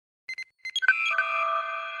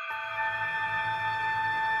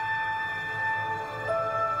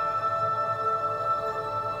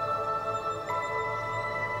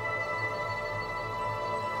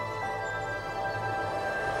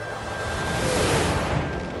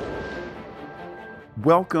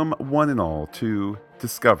Welcome, one and all, to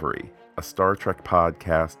Discovery, a Star Trek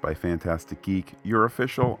podcast by Fantastic Geek, your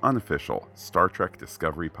official, unofficial Star Trek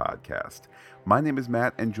Discovery podcast. My name is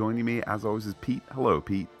Matt, and joining me, as always, is Pete. Hello,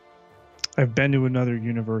 Pete. I've been to another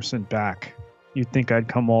universe and back. You'd think I'd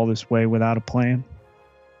come all this way without a plan?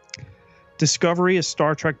 Discovery, a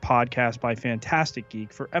Star Trek podcast by Fantastic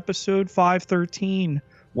Geek for episode 513.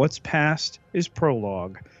 What's Past is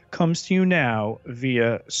Prologue. Comes to you now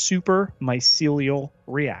via Super Mycelial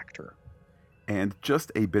Reactor. And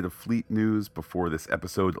just a bit of fleet news before this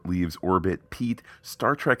episode leaves orbit. Pete,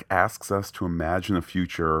 Star Trek asks us to imagine a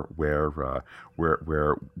future where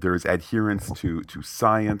there's adherence to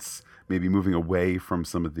science, maybe moving away from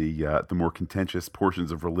some of the more contentious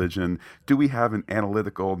portions of religion. Do we have an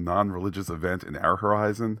analytical, non-religious event in our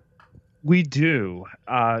horizon? We do.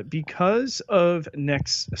 Because of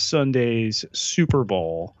next Sunday's Super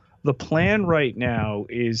Bowl, the plan right now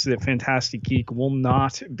is that Fantastic Geek will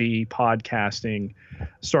not be podcasting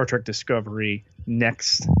Star Trek Discovery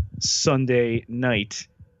next Sunday night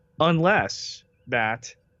unless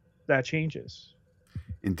that changes.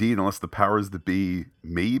 Indeed, unless the powers that be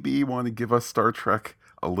maybe want to give us Star Trek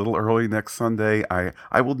a little early next Sunday. I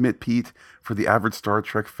will admit, Pete, for the average Star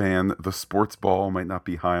Trek fan, the sports ball might not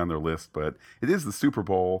be high on their list, but it is the Super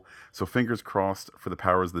Bowl, so fingers crossed for the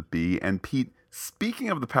powers that be. And Pete,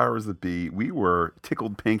 speaking of the powers that be, we were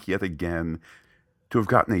tickled pink yet again to have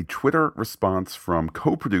gotten a Twitter response from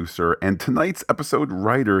co-producer and tonight's episode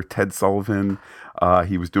writer, Ted Sullivan.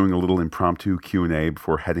 He was doing a little impromptu Q&A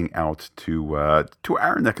before heading out to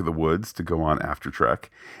our neck of the woods to go on After Trek.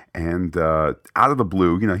 And out of the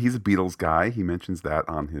blue, he's a Beatles guy. He mentions that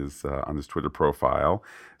on his Twitter profile.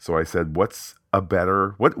 So I said, which is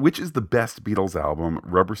the best Beatles album,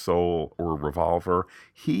 Rubber Soul or Revolver?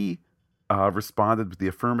 He responded with the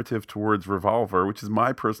affirmative towards Revolver, which is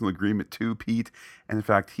my personal agreement too, Pete. And in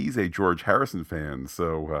fact, he's a George Harrison fan.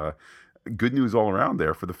 So good news all around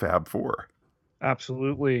there for the Fab Four.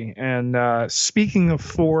 Absolutely. And speaking of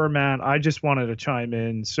four, Matt, I just wanted to chime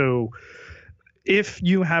in. So if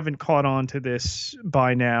you haven't caught on to this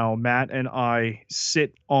by now, Matt and I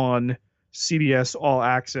sit on CBS All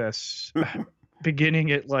Access beginning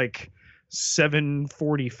at like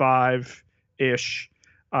 7:45-ish.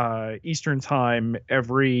 Eastern time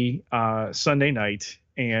every Sunday night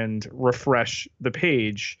and refresh the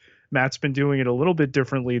page. Matt's been doing it a little bit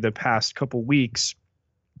differently the past couple weeks,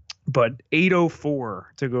 but 8:04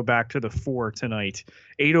 to go back to the 4 tonight.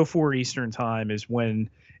 8:04 Eastern time is when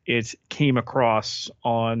it came across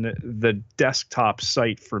on the desktop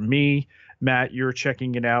site for me. Matt, you're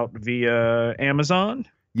checking it out via Amazon?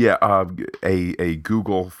 Yeah, a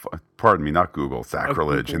Google, pardon me, not Google,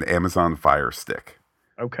 sacrilege, an Amazon Fire Stick.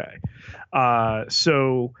 Okay.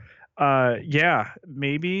 Yeah,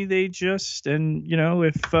 maybe they just, and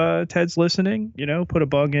if Ted's listening, put a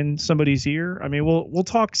bug in somebody's ear. I mean, we'll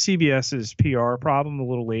talk CBS's PR problem a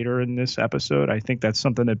little later in this episode. I think that's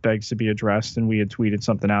something that begs to be addressed, and we had tweeted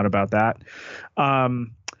something out about that.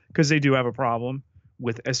 Because they do have a problem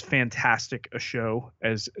with as fantastic a show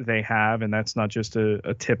as they have, and that's not just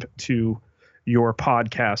a tip to your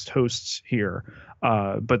podcast hosts here.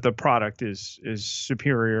 But the product is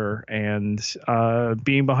superior, and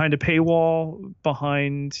being behind a paywall,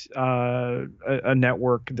 behind a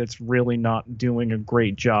network that's really not doing a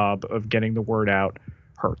great job of getting the word out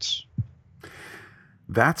hurts.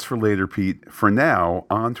 That's for later, Pete. For now,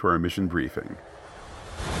 on to our mission briefing.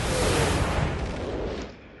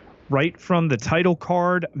 Right from the title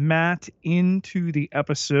card, Matt, into the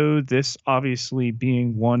episode, this obviously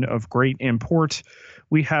being one of great import,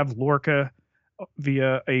 we have Lorca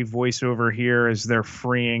via a voiceover here as they're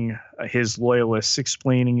freeing his loyalists,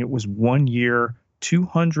 explaining it was 1 year,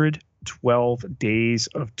 212 days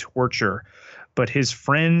of torture. But his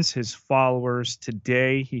friends, his followers,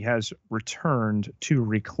 today he has returned to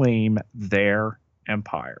reclaim their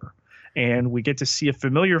empire. And we get to see a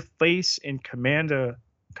familiar face in Commander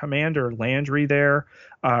Landry there.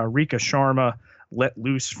 Rika Sharma let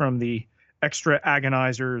loose from the extra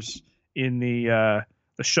agonizers in the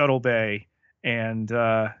shuttle bay, and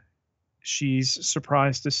she's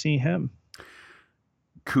surprised to see him.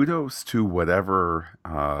 Kudos to whatever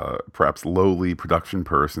perhaps lowly production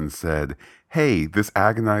person said, hey, this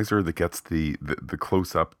agonizer that gets the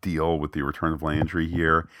close-up deal with the return of Landry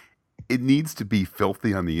here, it needs to be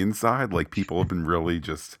filthy on the inside. Like, people have been really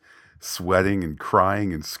just sweating and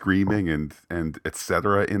crying and screaming and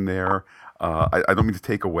etc. in there. I don't mean to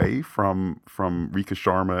take away from Rika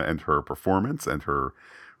Sharma and her performance and her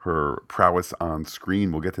her prowess on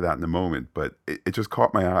screen. We'll get to that in a moment, but it just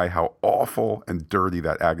caught my eye how awful and dirty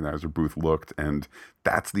that agonizer booth looked, and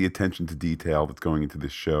that's the attention to detail that's going into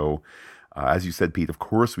this show. As you said, Pete, of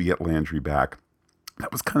course we get Landry back.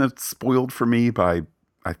 That was kind of spoiled for me by,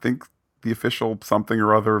 I think, the official something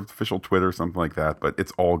or other, official Twitter, something like that, but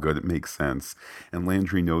it's all good. It makes sense. And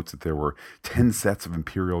Landry notes that there were 10 sets of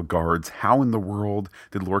Imperial guards. How in the world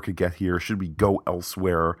did Lorca get here? Should we go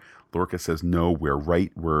elsewhere? Lorca says, no, we're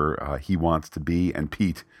right where he wants to be. And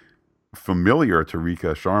Pete, familiar to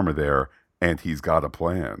Rekha Sharma there, and he's got a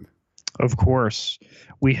plan. Of course.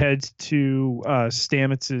 We head to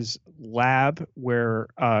Stamets's lab where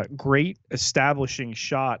great establishing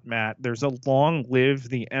shot, Matt. There's a long live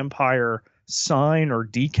the Empire sign or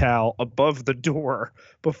decal above the door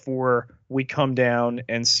before we come down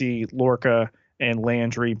and see Lorca and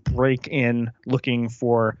Landry break in looking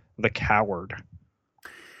for the coward.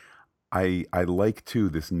 I like too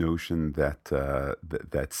this notion that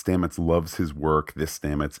that Stamets loves his work, this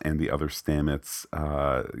Stamets and the other Stamets,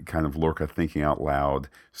 kind of Lorca thinking out loud.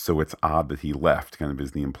 So it's odd that he left, kind of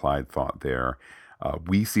is the implied thought there.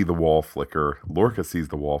 We see the wall flicker. Lorca sees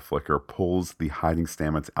the wall flicker, pulls the hiding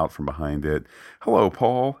Stamets out from behind it. Hello,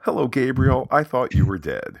 Paul. Hello, Gabriel. I thought you were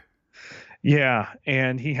dead. Yeah,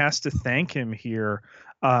 and he has to thank him here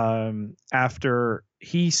after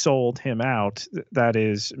he sold him out. That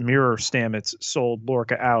is, Mirror Stamets sold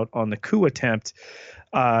Lorca out on the coup attempt.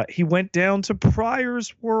 He went down to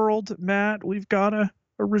Pryor's world, Matt. We've got a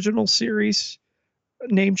original series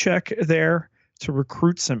name check there to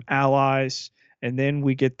recruit some allies. And then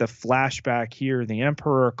we get the flashback here. The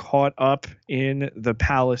Emperor caught up in the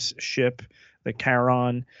palace ship, the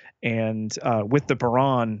Charon, and with the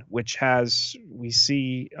Baron, which has, we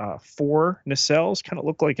see 4 nacelles, kind of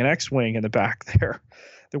look like an X-Wing in the back there.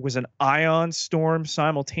 There was an ion storm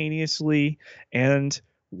simultaneously, and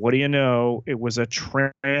what do you know? It was a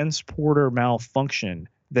transporter malfunction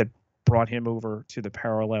that brought him over to the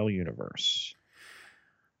parallel universe.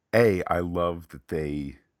 I love that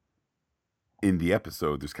they, in the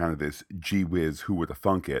episode, there's kind of this gee whiz, who would have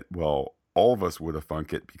thunk it? Well, all of us would have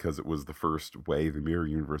thunk it because it was the first way the Mirror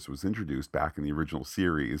Universe was introduced back in the original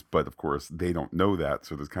series. But of course, they don't know that.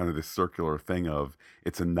 So there's kind of this circular thing of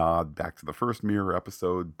it's a nod back to the first Mirror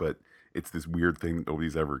episode, but it's this weird thing that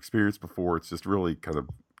nobody's ever experienced before. It's just really kind of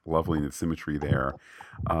lovely in its symmetry there.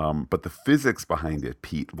 But the physics behind it,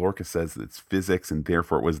 Pete, Lorca says that it's physics and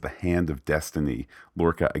therefore it was the hand of destiny.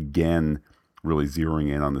 Lorca, again, really zeroing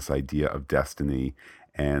in on this idea of destiny.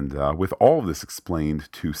 And with all of this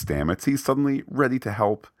explained to Stamets, he's suddenly ready to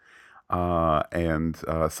help. And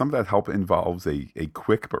some of that help involves a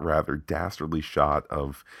quick but rather dastardly shot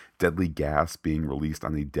of deadly gas being released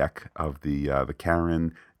on the deck of the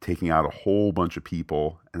Charon, taking out a whole bunch of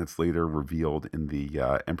people. And it's later revealed in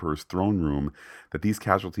the Emperor's throne room that these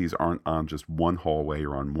casualties aren't on just one hallway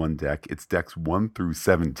or on one deck. It's decks 1 through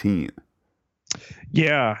 17.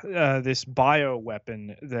 Yeah, this bio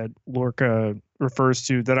weapon that Lorca refers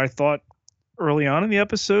to that I thought early on in the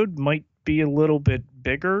episode might be a little bit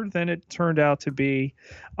bigger than it turned out to be.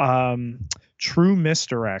 True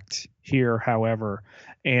misdirect here, however.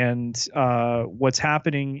 And what's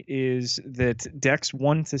happening is that decks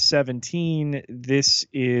 1 to 17, this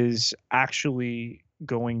is actually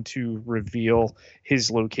going to reveal his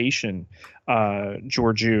location,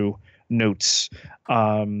 Georgiou notes.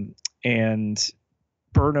 And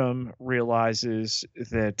Burnham realizes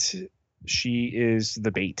that she is the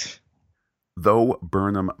bait. Though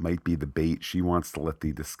Burnham might be the bait, she wants to let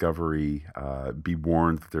the Discovery be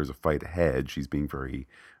warned that there's a fight ahead. She's being very,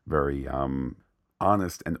 very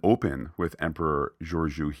honest and open with Emperor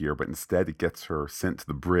Georgiou here, but instead it gets her sent to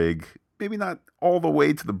the brig. Maybe not all the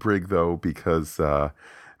way to the brig, though, because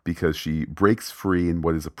she breaks free in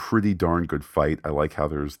what is a pretty darn good fight. I like how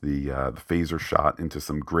there's the phaser shot into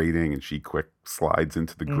some grating, and she quick slides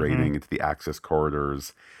into the grating, into the access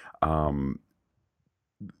corridors.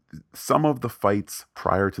 Some of the fights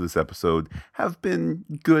prior to this episode have been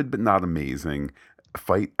good, but not amazing.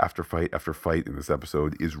 Fight after fight after fight in this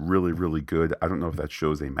episode is really, really good. I don't know if that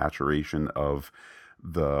shows a maturation of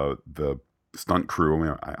the stunt crew. I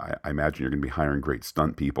mean, I imagine you're going to be hiring great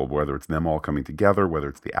stunt people, whether it's them all coming together, whether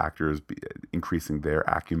it's the actors increasing their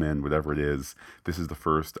acumen, whatever it is. This is the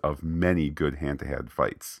first of many good hand-to-hand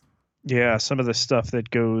fights. Yeah, some of the stuff that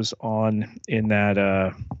goes on in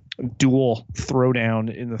that dual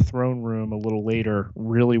throwdown in the throne room a little later,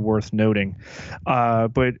 really worth noting.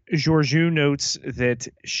 But Georgiou notes that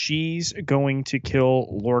she's going to kill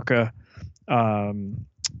Lorca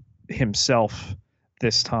himself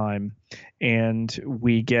this time. And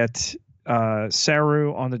we get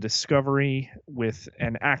Saru on the Discovery with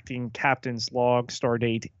an acting captain's log,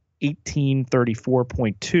 stardate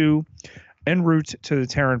 1834.2, en route to the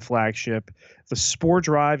Terran flagship. The Spore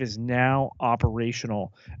Drive is now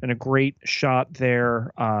operational, and a great shot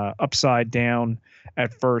there, upside down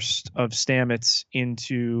at first, of Stamets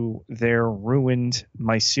into their ruined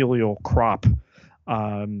mycelial crop,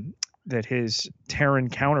 that his Terran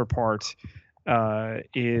counterpart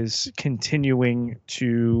is continuing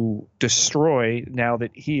to destroy now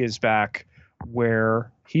that he is back where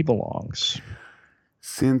he belongs.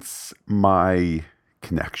 Since my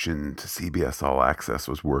connection to CBS All Access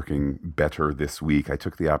was working better this week, I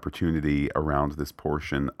took the opportunity around this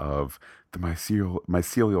portion of the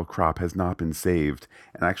mycelial crop has not been saved.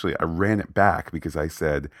 And actually, I ran it back because I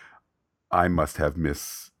said, I must have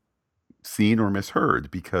seen or misheard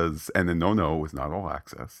because, and then no, it was not All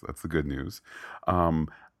Access. That's the good news.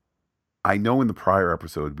 I know in the prior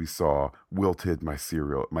episode we saw wilted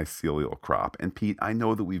mycelial crop. And Pete, I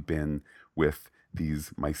know that we've been with these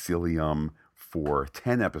mycelium for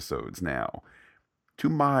 10 episodes now. To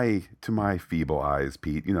my feeble eyes,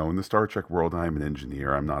 Pete, in the Star Trek world, I'm an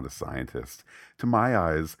engineer. I'm not a scientist. To my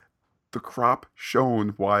eyes, the crop shown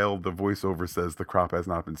while the voiceover says the crop has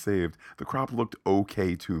not been saved, the crop looked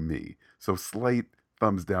okay to me. So slight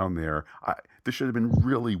thumbs down there. There should have been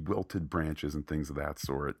really wilted branches and things of that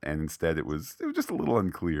sort, and instead it was just a little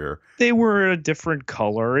unclear. They were a different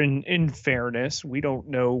color, and in fairness, we don't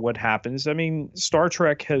know what happens. I mean, Star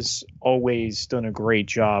Trek has always done a great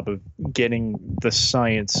job of getting the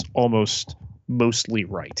science almost mostly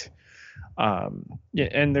right.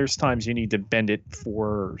 And there's times you need to bend it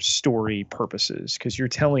for story purposes because you're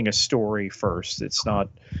telling a story first. It's not,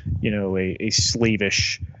 a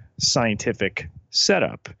slavish scientific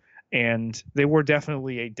setup. And they were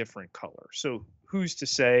definitely a different color. So who's to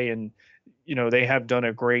say? And, they have done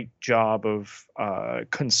a great job of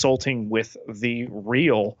consulting with the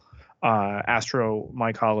real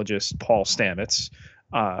astromycologist, Paul Stamets.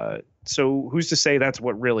 So who's to say that's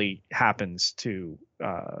what really happens to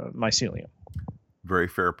mycelium? Very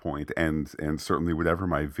fair point, and certainly whatever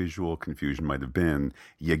my visual confusion might have been,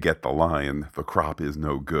 you get the line, the crop is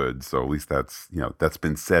no good. So at least that's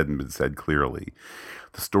been said and been said clearly.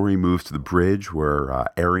 The story moves to the bridge where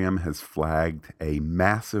Airiam has flagged a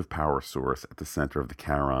massive power source at the center of the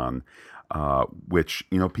Charon, which,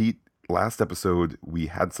 Pete, last episode we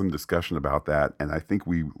had some discussion about that, and I think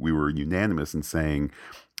we were unanimous in saying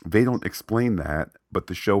they don't explain that, but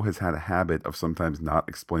the show has had a habit of sometimes not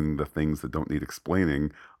explaining the things that don't need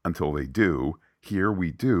explaining until they do. Here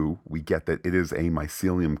we do. We get that it is a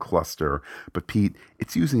mycelium cluster, but Pete,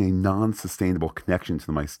 it's using a non-sustainable connection to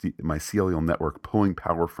the mycelial network, pulling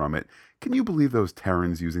power from it. Can you believe those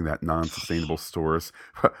Terrans using that non-sustainable source?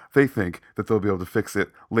 They think that they'll be able to fix it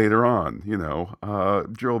later on,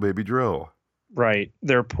 drill, baby, drill. Right.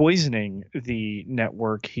 They're poisoning the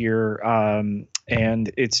network here,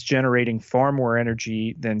 and it's generating far more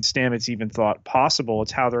energy than Stamets even thought possible.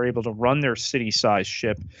 It's how they're able to run their city-sized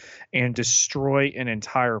ship and destroy an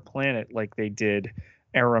entire planet like they did,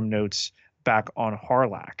 Aram notes, back on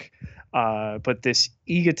Harlak. But this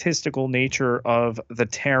egotistical nature of the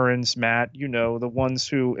Terrans, Matt, the ones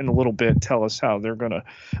who in a little bit tell us how they're going to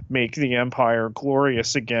make the Empire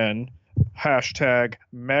glorious again,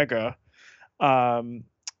 #mega.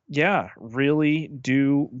 Really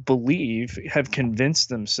do believe, have convinced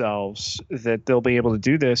themselves that they'll be able to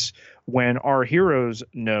do this when our heroes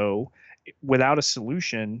know without a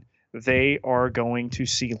solution, they are going to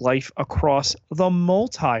see life across the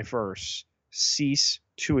multiverse cease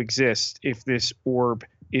to exist if this orb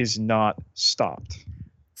is not stopped.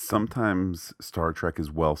 Sometimes Star Trek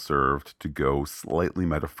is well served to go slightly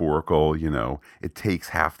metaphorical. It takes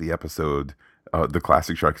half the episode, the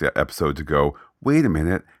classic Trek episode, to go, wait a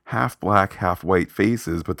minute, half black, half white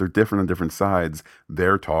faces, but they're different on different sides.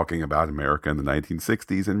 They're talking about America in the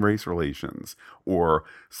 1960s and race relations. Or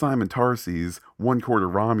Simon Tarsi's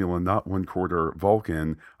 1/4 Romulan, not 1/4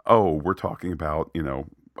 Vulcan. Oh, we're talking about,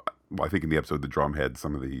 I think in the episode The Drumhead,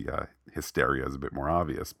 some of the hysteria is a bit more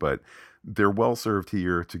obvious, but they're well served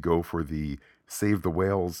here to go for the Save the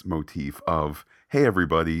Whales motif of, hey,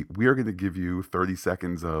 everybody, we are going to give you 30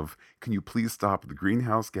 seconds of, can you please stop the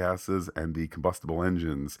greenhouse gases and the combustible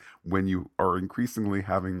engines when you are increasingly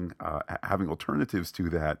having alternatives to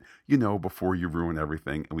that, before you ruin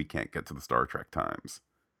everything and we can't get to the Star Trek times.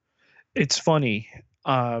 It's funny.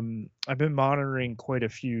 I've been monitoring quite a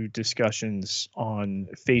few discussions on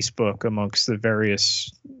Facebook amongst the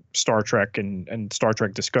various Star Trek and Star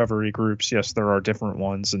Trek Discovery groups. Yes, there are different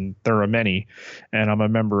ones, and there are many, and I'm a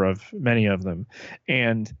member of many of them.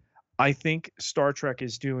 And I think Star Trek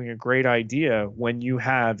is doing a great idea when you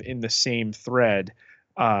have in the same thread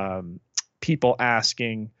um, people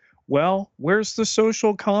asking, well, where's the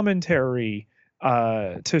social commentary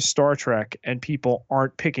to Star Trek? And people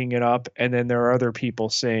aren't picking it up. And then there are other people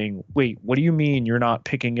saying, wait, what do you mean you're not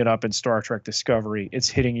picking it up in Star Trek Discovery? It's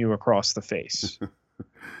hitting you across the face.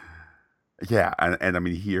 Yeah, and I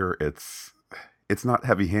mean here it's not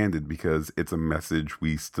heavy-handed because it's a message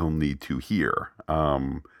we still need to hear.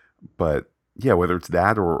 But yeah, whether it's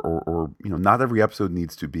that or not every episode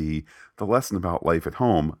needs to be the lesson about life at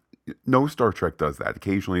home. No Star Trek does that.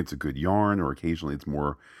 Occasionally it's a good yarn, or occasionally it's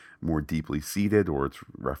more deeply seated, or it's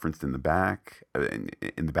referenced in the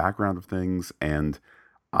in the background of things. And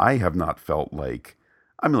I have not felt like,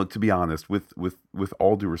 I mean, look, to be honest, with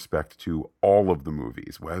all due respect to all of the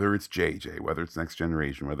movies, whether it's JJ, whether it's Next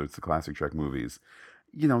Generation, whether it's the classic Trek movies,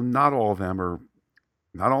 not all of them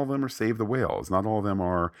are Save the Whales. Not all of them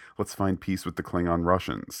are Let's find peace with the Klingon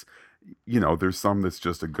Russians. There's some that's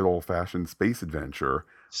just a good old fashioned space adventure.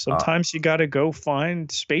 Uh, Sometimes you got to go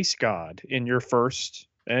find Space God in your first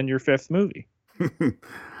and your fifth movie.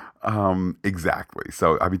 exactly.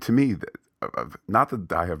 So, I mean, to me, not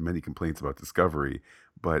that I have many complaints about Discovery,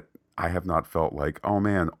 but I have not felt like, oh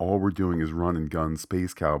man, all we're doing is run and gun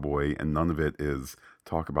Space Cowboy, and none of it is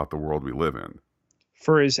talk about the world we live in.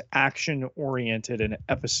 For as action oriented an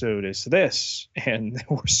episode as this, and there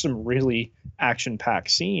were some really action packed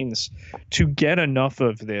scenes, to get enough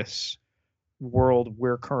of this world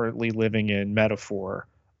we're currently living in metaphor,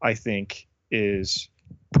 I think is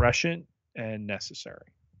prescient and necessary.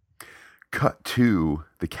 Cut to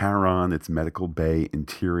the Charon, its medical bay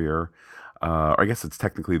interior. Or I guess it's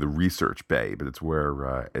technically the research bay, but it's where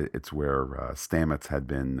Stamets had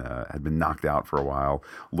been knocked out for a while.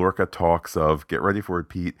 Lorca talks of, get ready for it,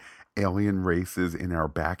 Pete, alien races in our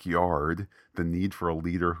backyard, the need for a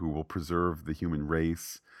leader who will preserve the human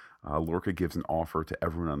race. Lorca gives an offer to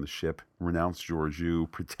everyone on the ship: renounce Georgiou,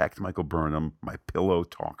 protect Michael Burnham, my pillow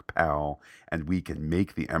talk pal, and we can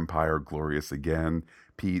make the Empire glorious again.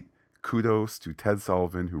 Pete, kudos to Ted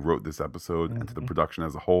Sullivan, who wrote this episode, and to the Mm-hmm. production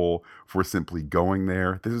as a whole for simply going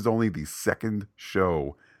there. This is only the second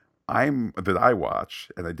show that I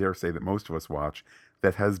watch, and I dare say that most of us watch,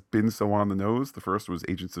 that has been so on the nose. The first was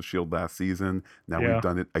Agents of Shield last season. Now we've Yeah.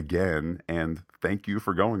 done it again, and thank you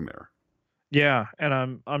for going there. Yeah,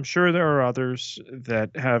 and I'm sure there are others that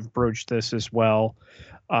have broached this as well.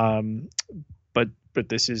 Um, but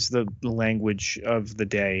this is the language of the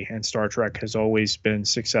day, and Star Trek has always been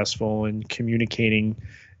successful in communicating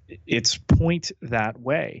its point that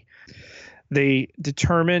way. They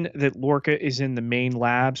determine that Lorca is in the main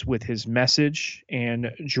labs with his message, and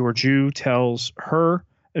Georgiou tells her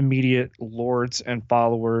immediate lords and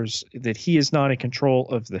followers that he is not in control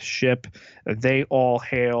of the ship. They all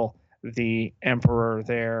hail the Emperor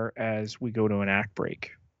there as we go to an act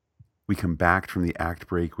break. We come back from the act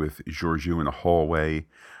break with Georgiou in a hallway,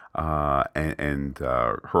 and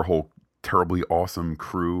her whole terribly awesome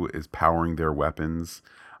crew is powering their weapons.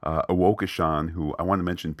 Awokashan, who I want to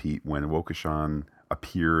mention, Pete, when Awokashan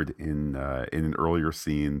appeared in an earlier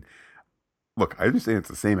scene. Look, I understand it's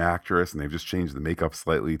the same actress, and they've just changed the makeup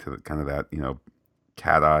slightly to kind of that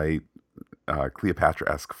cat eye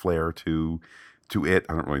Cleopatra-esque flair to it.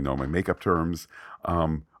 I don't really know my makeup terms.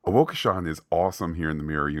 Awokashan is awesome here in the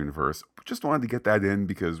Mirror Universe. Just wanted to get that in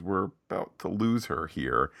because we're about to lose her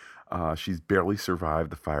here. She's barely survived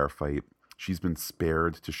the firefight. She's been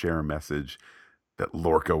spared to share a message that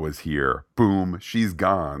Lorca was here. Boom, she's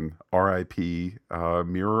gone. R.I.P.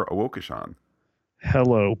 Mirror Awokashan.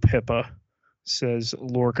 Hello, Pippa, says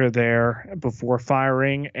Lorca there before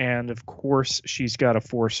firing. And of course, she's got a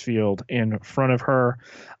force field in front of her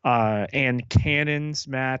and cannons.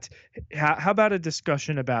 Matt, how about a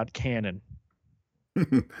discussion about cannon?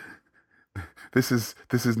 This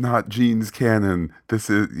is not Gene's canon. This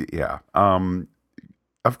is, yeah.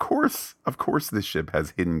 Of course, this ship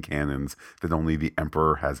has hidden cannons that only the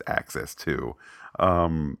Emperor has access to.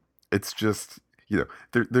 It's just,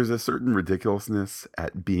 there's a certain ridiculousness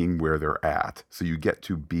at being where they're at. So you get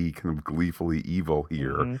to be kind of gleefully evil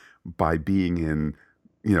here Mm-hmm. by being in,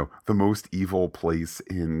 the most evil place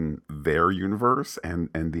in their universe, and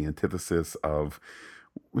the antithesis of,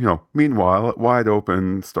 meanwhile, at wide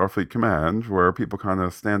open Starfleet Command, where people kind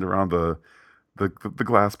of stand around the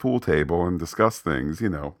glass pool table and discuss things.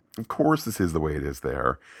 Of course, this is the way it is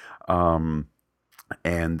there. Um,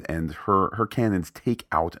 and her cannons take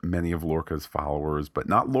out many of Lorca's followers, but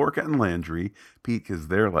not Lorca and Landry, Pete, because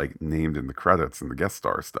they're like named in the credits and the guest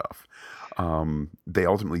star stuff. They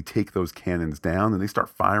ultimately take those cannons down, and they start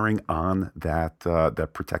firing on that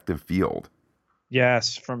protective field.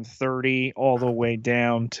 Yes, from 30 all the way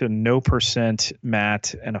down to no percent,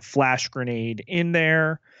 Matt, and a flash grenade in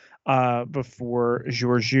there before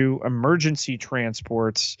Georgiou emergency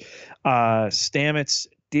transports. Stamets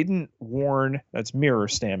didn't warn, that's Mirror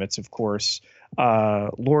Stamets, of course,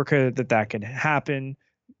 Lorca that could happen,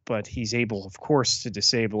 but he's able, of course, to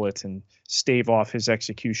disable it and stave off his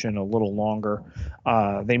execution a little longer.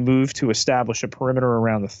 They move to establish a perimeter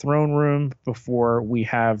around the throne room before we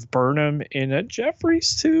have Burnham in a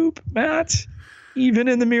Jeffries tube, Matt. Even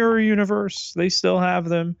in the Mirror Universe, they still have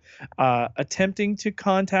them attempting to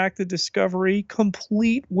contact the Discovery,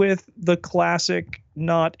 complete with the classic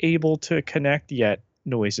not able to connect yet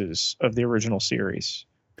noises of the original series.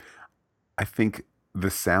 I think the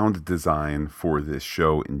sound design for this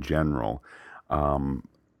show in general,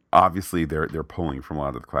 obviously they're pulling from a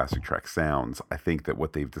lot of the classic Trek sounds. I think that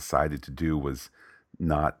what they've decided to do was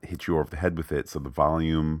not hit you over the head with it, so the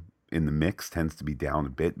volume in the mix tends to be down a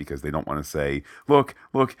bit because they don't want to say, look,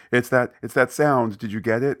 it's that sound. Did you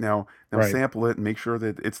get it? Now Right. sample it and make sure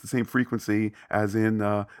that it's the same frequency as in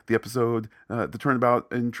the episode, the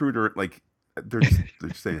Turnabout Intruder. Like they're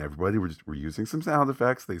just saying, everybody, we're using some sound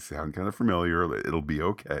effects. They sound kind of familiar. It'll be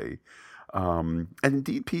okay. And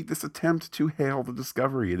indeed, Pete, this attempt to hail the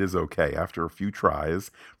Discovery, it is okay. After a few tries,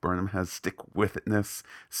 Burnham has stick-with-itness.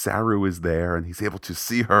 Saru is there, and he's able to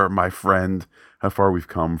see her, my friend. How far we've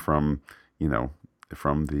come from,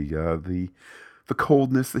 from the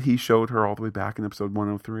coldness that he showed her all the way back in episode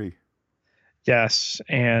 103. Yes,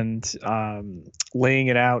 and laying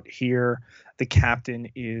it out here, the captain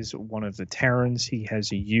is one of the Terrans. He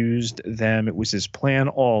has used them. It was his plan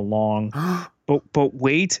all along. But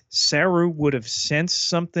wait, Saru would have sensed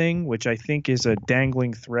something, which I think is a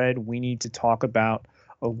dangling thread we need to talk about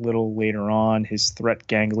a little later on. His threat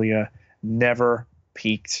ganglia never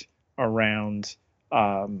peaked around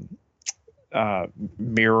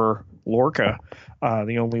Mirror Lorca,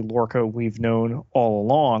 the only Lorca we've known all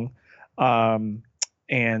along.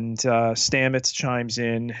 And Stamets chimes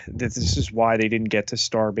in that this is why they didn't get to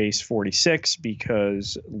Starbase 46,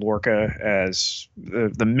 because Lorca, as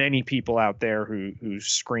the many people out there whose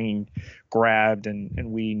screen grabbed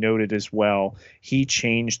and we noted as well, he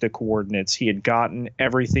changed the coordinates. He had gotten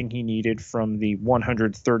everything he needed from the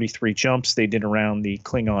 133 jumps they did around the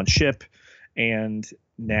Klingon ship, and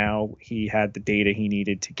now he had the data he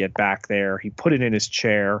needed to get back there. He put it in his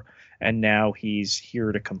chair, and now he's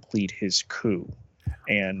here to complete his coup.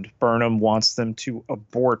 And Burnham wants them to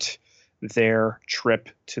abort their trip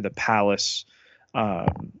to the palace.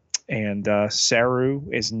 And Saru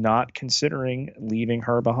is not considering leaving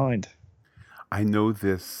her behind. I know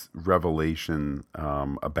this revelation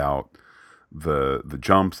about the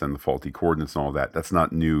jumps and the faulty coordinates and all that. That's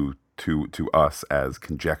not new to us as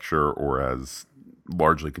conjecture or as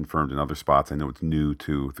largely confirmed in other spots. I know it's new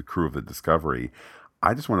to the crew of the Discovery.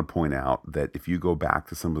 I just want to point out that if you go back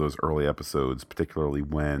to some of those early episodes, particularly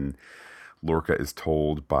when Lorca is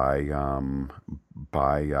told by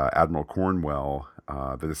Admiral Cornwell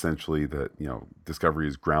that essentially that Discovery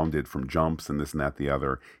is grounded from jumps and this and that the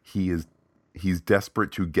other, he's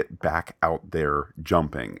desperate to get back out there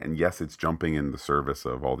jumping. And yes, it's jumping in the service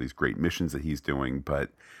of all these great missions that he's doing, but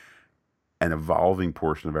an evolving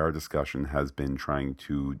portion of our discussion has been trying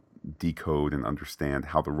to decode and understand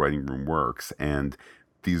how the writing room works. And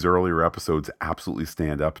these earlier episodes absolutely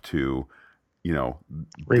stand up to,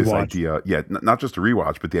 this idea. Yeah, not just a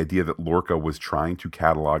rewatch, but the idea that Lorca was trying to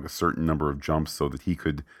catalog a certain number of jumps so that he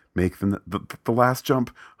could make the last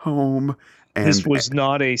jump home. And this was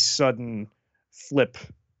not a sudden flip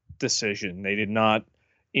decision. They did not,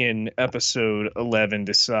 in episode 11,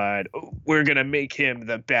 decide, we're going to make him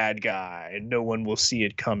the bad guy and no one will see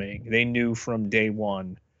it coming. They knew from day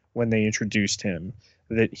one when they introduced him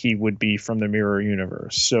that he would be from the Mirror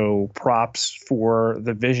Universe. So props for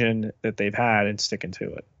the vision that they've had and sticking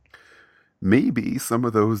to it. Maybe some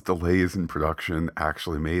of those delays in production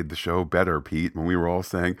actually made the show better, Pete, when we were all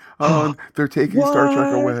saying, oh, they're taking Star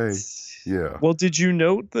Trek away. Yeah. Well, did you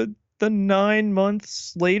note that the 9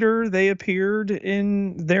 months later they appeared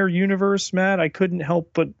in their universe, Matt? I couldn't help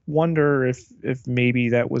but wonder if maybe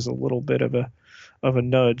that was a little bit of a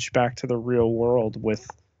nudge back to the real world with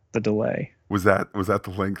the delay. Was that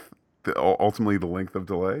the length, ultimately the length of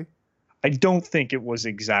delay? I don't think it was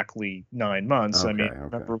exactly 9 months. Okay,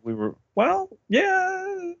 remember we were,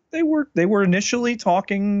 they were initially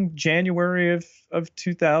talking January of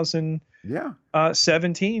 2000. Yeah.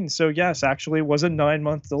 17. So yes, actually it was a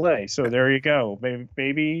 9-month delay. So there you go.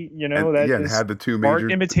 Maybe, And that yeah, and is had the two art major,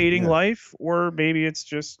 imitating yeah. life, or maybe it's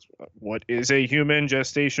just what is a human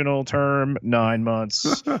gestational term? 9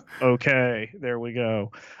 months. Okay, there we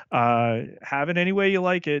go. Have it any way you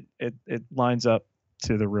like it. It lines up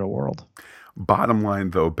to the real world. Bottom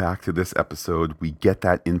line, though, back to this episode, we get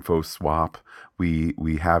that info swap. We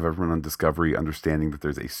have everyone on Discovery understanding that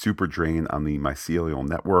there's a super drain on the mycelial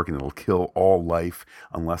network, and it'll kill all life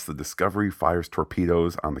unless the Discovery fires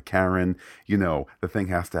torpedoes on the Karen. You know, the thing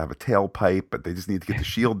has to have a tailpipe, but they just need to get the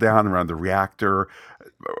shield down around the reactor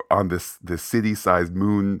on this city-sized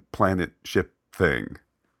moon planet ship thing.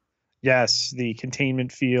 Yes, the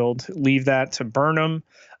containment field. Leave that to Burnham.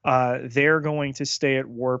 They're going to stay at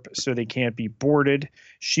warp so they can't be boarded.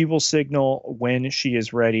 She will signal when she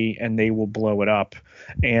is ready, and they will blow it up.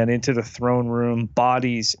 And into the throne room,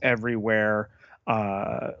 bodies everywhere.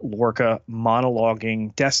 Lorca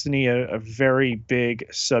monologuing. Destiny, a very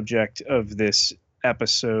big subject of this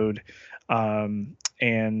episode.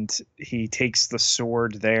 And he takes the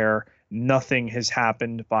sword there. Nothing has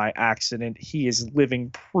happened by accident. He is living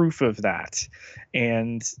proof of that.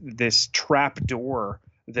 And this trap door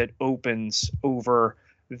that opens over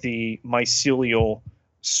the mycelial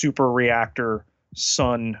super reactor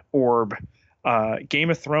sun orb. Game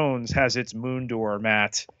of Thrones has its moon door,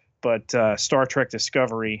 Matt, but Star Trek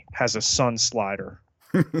Discovery has a sun slider.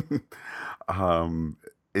 um,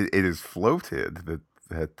 it is floated that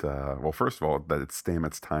well, first of all, that it's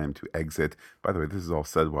Stamets' time to exit. By the way, this is all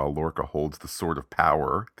said while Lorca holds the sword of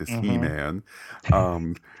power, this Mm-hmm. He-Man,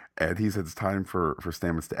 and he said it's time for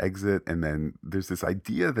Stamets to exit. And then there's this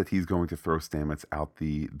idea that he's going to throw Stamets out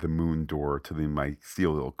the moon door to the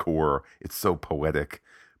mycelial core. It's so poetic,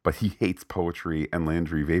 but he hates poetry, and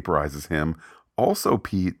Landry vaporizes him. Also,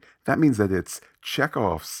 Pete, that means that it's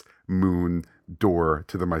Chekhov's moon door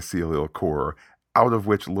to the mycelial core, out of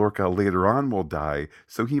which Lorca later on will die,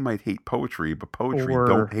 so he might hate poetry, but poetry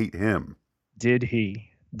don't Or hate him. did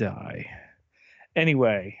he die?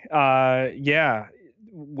 Anyway, yeah,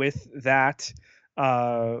 with that,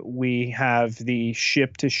 we have the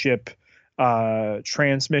ship to ship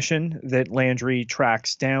transmission that Landry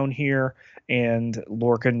tracks down here, and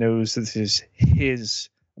Lorca knows this is his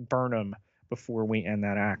Burnham before we end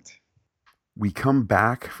that act. We come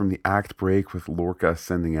back from the act break with Lorca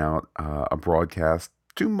sending out a broadcast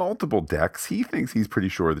to multiple decks. He thinks he's pretty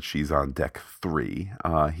sure that she's on deck 3.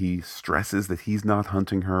 He stresses that he's not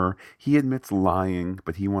hunting her. He admits lying,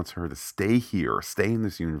 but he wants her to stay here, stay in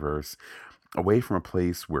this universe, away from a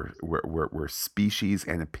place where species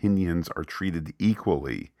and opinions are treated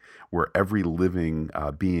equally, where every living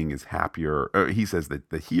being is happier. He says that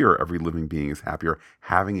here, every living being is happier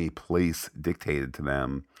having a place dictated to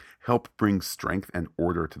them. Help bring strength and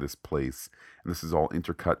order to this place. And this is all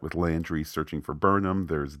intercut with Landry searching for Burnham.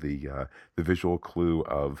 There's the visual clue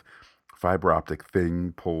of fiber optic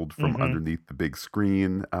thing pulled from Mm-hmm. underneath the big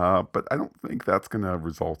screen. But I don't think that's going to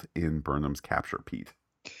result in Burnham's capture, Pete.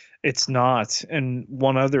 It's not. And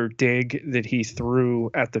one other dig that he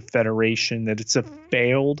threw at the Federation, that it's a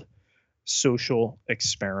failed social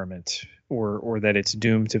experiment, or that it's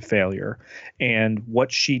doomed to failure. And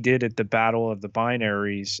what she did at the Battle of the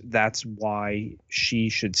Binaries, that's why she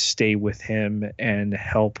should stay with him and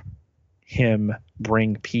help him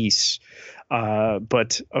bring peace.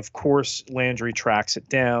 But of course, Landry tracks it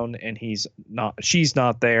down, and she's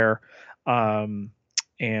not there. Um,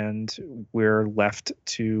 and we're left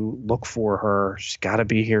to look for her. She's got to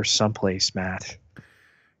be here someplace, Matt.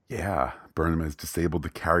 Yeah, Burnham has disabled the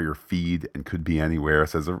carrier feed and could be anywhere,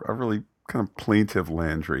 says a really kind of plaintive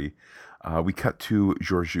Landry. We cut to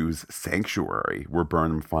Georgiou's sanctuary, where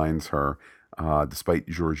Burnham finds her, despite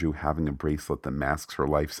Georgiou having a bracelet that masks her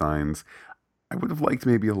life signs. I would have liked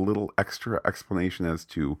maybe a little extra explanation as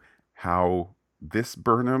to how this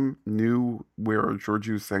Burnham knew where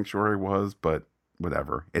Georgiou's sanctuary was, but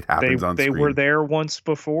whatever. It They happens on they were screen. there once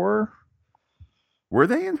before. Were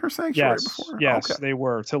they in her sanctuary Yes, before? Okay. yes, they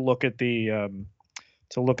were, to look at the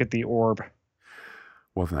orb.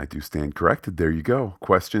 Well, then I do stand corrected. There you go.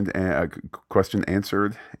 Question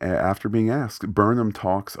answered after being asked. Burnham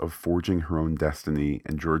talks of forging her own destiny,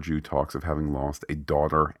 and Georgiou talks of having lost a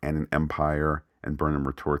daughter and an empire. And Burnham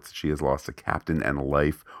retorts that she has lost a captain and a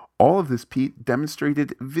life. All of this, Pete,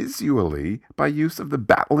 demonstrated visually by use of the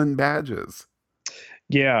Batlin badges.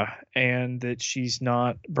 Yeah, and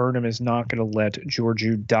that Burnham is not going to let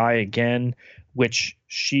Georgiou die again, which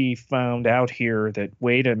she found out here that,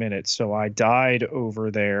 wait a minute, so I died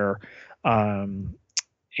over there. Um,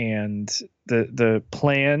 and the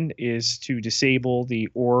plan is to disable the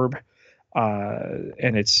orb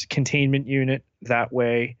and its containment unit. That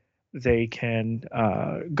way, they can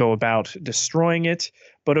go about destroying it.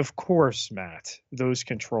 But of course, Matt, those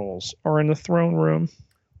controls are in the throne room.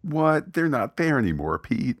 What? They're not there anymore,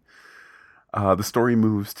 Pete. The story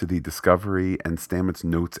moves to the Discovery, and Stamets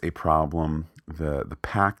notes a problem. The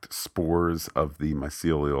packed spores of the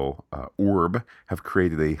mycelial orb have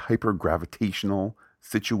created a hypergravitational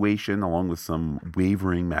situation along with some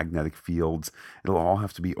wavering magnetic fields. It'll all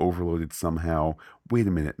have to be overloaded somehow. Wait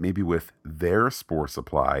a minute, maybe with their spore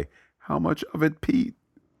supply. How much of it, Pete?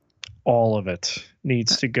 All of it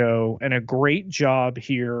needs to go. And a great job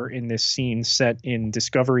here in this scene set in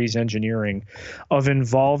Discovery's engineering of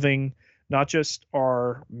involving not just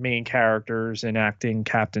our main characters enacting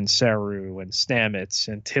Captain Saru and Stamets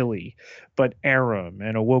and Tilly, but Aram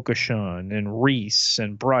and Awokashun and Reese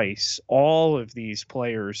and Bryce, all of these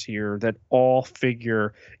players here that all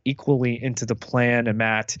figure equally into the plan. And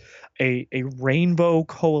Matt, a rainbow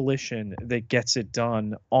coalition that gets it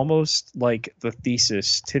done, almost like the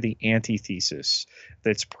thesis to the antithesis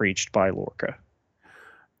that's preached by Lorca.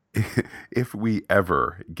 If we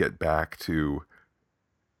ever get back to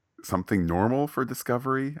something normal for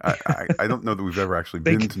Discovery, I don't know that we've ever actually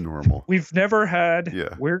been to normal. We've never had,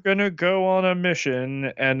 Yeah. we're gonna go on a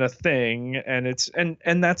mission and a thing, and it's and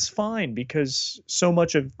that's fine, because so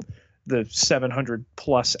much of the 700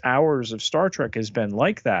 plus hours of Star Trek has been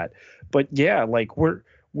like that. But yeah, like we're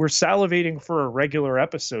salivating for a regular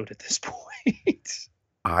episode at this point.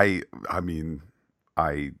 I mean,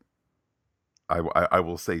 I I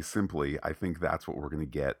will say simply, I think that's what we're going to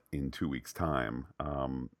get in 2 weeks' time.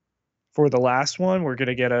 For the last one, we're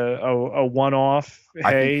gonna get a one off.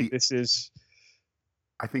 I think Hey, the this is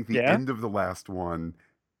I think the yeah. end of the last one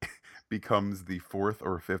becomes the fourth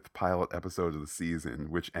or fifth pilot episode of the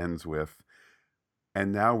season, which ends with,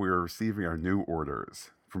 and now we are receiving our new orders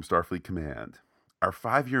from Starfleet Command. Our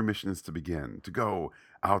 5-year mission is to begin, to go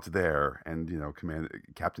out there. And,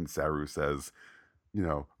 Captain Saru says,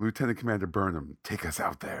 Lieutenant Commander Burnham, take us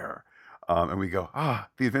out there. And we go,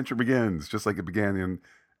 the adventure begins, just like it began in,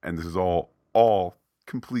 and this is all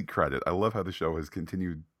complete credit. I love how the show has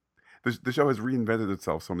continued. The show has reinvented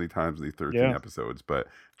itself so many times in these 13 Yeah. episodes, but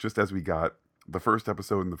just as we got the first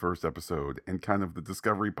episode in the first episode, and kind of the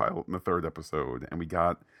Discovery pilot in the third episode, and we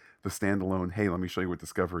got the standalone, hey, let me show you what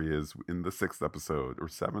Discovery is in the sixth episode or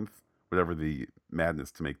seventh, whatever the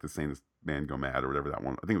madness to make the same man go mad or whatever that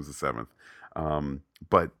one. I think it was the seventh.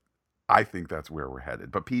 But I think that's where we're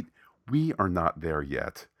headed. But Pete, we are not there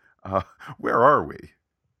yet. Where are we?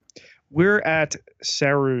 We're at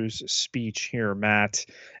Saru's speech here, Matt,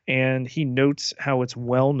 and he notes how it's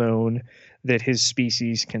well known that his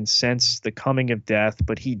species can sense the coming of death,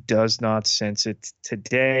 but he does not sense it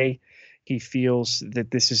today. He feels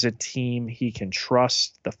that this is a team he can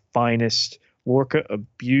trust, the finest. Lorca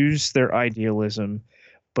abused their idealism,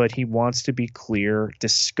 but he wants to be clear: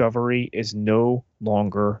 Discovery is no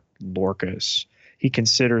longer Lorca's. He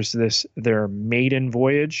considers this their maiden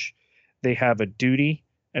voyage. They have a duty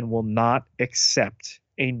and will not accept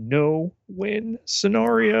a no-win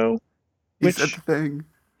scenario. He said the thing.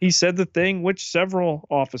 He said the thing which several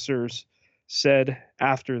officers said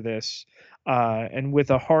after this. And with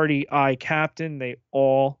a hearty aye, Captain, they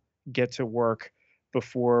all get to work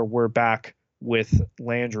before we're back with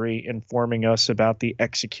Landry informing us about the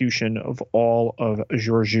execution of all of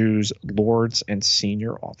Georgiou's lords and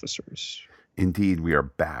senior officers. Indeed, we are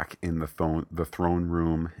back in the throne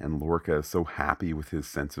room, and Lorca is so happy with his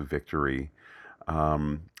sense of victory.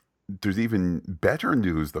 There's even better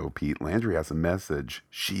news, though, Pete. Landry has a message.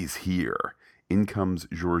 She's here. In comes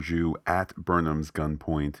Georgiou at Burnham's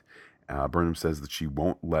gunpoint. Burnham says that she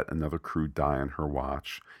won't let another crew die on her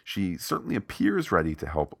watch. She certainly appears ready to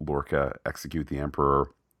help Lorca execute the Emperor.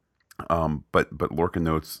 But Lorca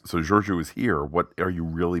notes, so Georgiou is here. What are you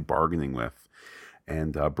really bargaining with?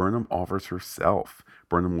 And Burnham offers herself.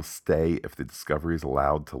 Burnham will stay if the Discovery is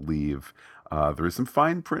allowed to leave. There is some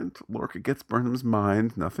fine print. Lorca gets Burnham's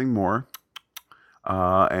mind, nothing more.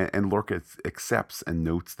 And Lorca accepts and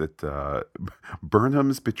notes that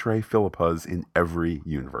Burnham's betray Philippa's in every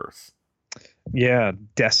universe. Yeah,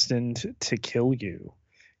 destined to kill you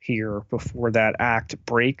here before that act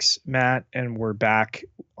breaks, Matt, and we're back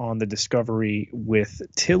on the Discovery with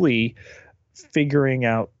Tilly figuring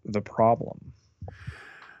out the problem.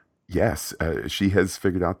 Yes, she has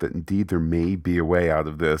figured out that indeed there may be a way out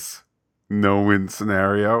of this no-win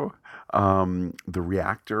scenario. The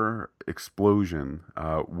reactor explosion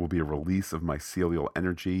will be a release of mycelial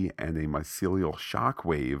energy, and a mycelial shock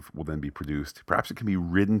wave will then be produced. Perhaps it can be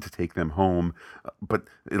ridden to take them home, but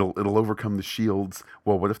it'll overcome the shields.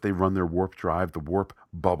 Well, what if they run their warp drive, the warp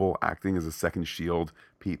bubble acting as a second shield?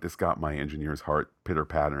 Pete, this got my engineer's heart pitter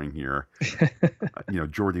pattering here.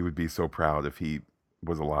 Geordi would be so proud if he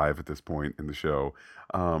was alive at this point in the show.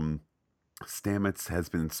 Um, Stamets has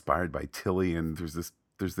been inspired by Tilly, and there's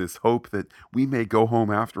this hope that we may go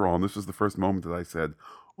home after all. And this was the first moment that I said,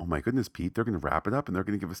 "Oh my goodness, Pete, they're going to wrap it up, and they're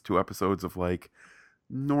going to give us 2 episodes of like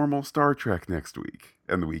normal Star Trek next week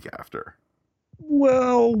and the week after."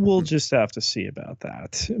 Well, we'll just have to see about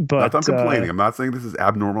that. Not that I'm But complaining. I'm not saying this is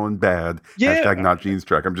abnormal and bad. Hashtag yeah, not Gene's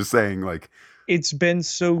Trek. I'm just saying like, it's been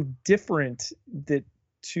so different that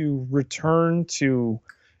to return to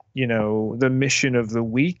the mission of the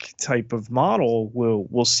week type of model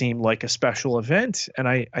will seem like a special event, and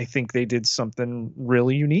I think they did something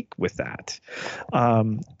really unique with that.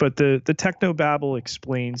 But the Technobabble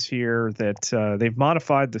explains here that they've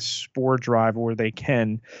modified the spore drive where they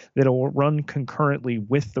can, that it will run concurrently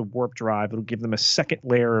with the warp drive. It'll give them a second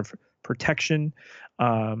layer of protection,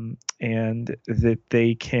 and that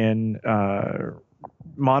they can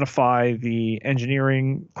modify the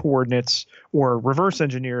engineering coordinates or reverse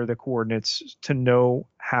engineer the coordinates to know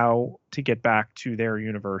how to get back to their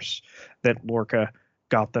universe that Lorca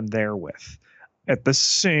got them there with at the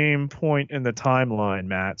same point in the timeline,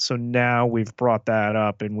 Matt. So now we've brought that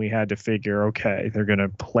up and we had to figure, okay, they're going to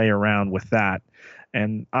play around with that.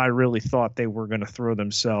 And I really thought they were going to throw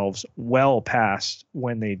themselves well past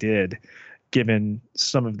when they did, given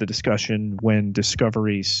some of the discussion when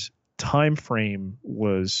Discovery's time frame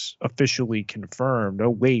was officially confirmed. Oh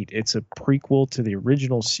wait, it's a prequel to the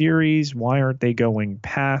original series. Why aren't they going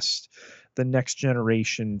past the Next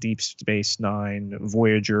Generation, Deep Space Nine,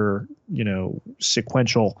 Voyager,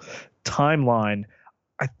 sequential timeline?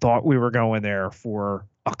 I thought we were going there for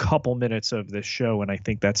a couple minutes of this show, and I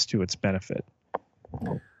think that's to its benefit.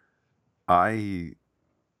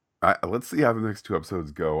 Let's see how the next 2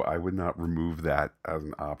 episodes go. I would not remove that as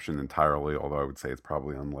an option entirely, although I would say it's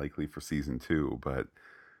probably unlikely for season 2. But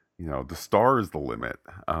the star is the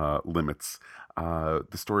limits. The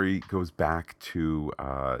story goes back to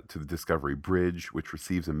the Discovery Bridge, which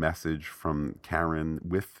receives a message from Karen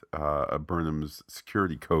with Burnham's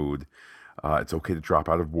security code. It's okay to drop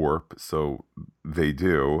out of warp, so they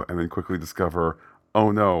do, and then quickly discover,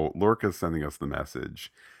 oh no, Lorca's sending us the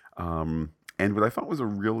message. And what I thought was a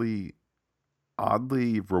really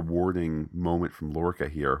oddly rewarding moment from Lorca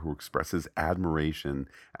here, who expresses admiration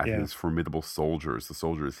at his formidable soldiers, the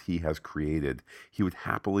soldiers he has created. He would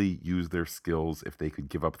happily use their skills if they could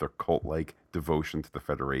give up their cult-like devotion to the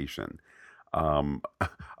Federation.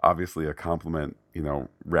 Obviously, a compliment,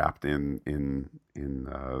 wrapped in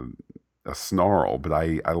a snarl, but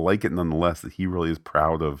I like it nonetheless that he really is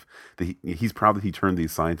proud of he's proud that he turned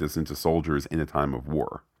these scientists into soldiers in a time of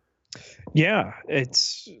war. Yeah, it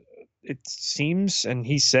seems, and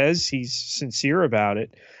he says he's sincere about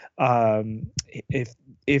it.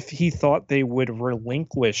 If he thought they would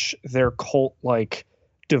relinquish their cult-like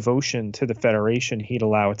devotion to the Federation, he'd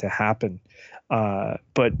allow it to happen.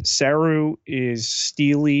 But Saru is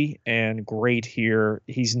steely and great here.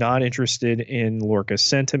 He's not interested in Lorca's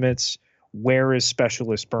sentiments. Where is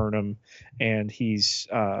Specialist Burnham? And he's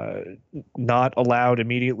not allowed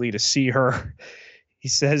immediately to see her. He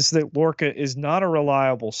says that Lorca is not a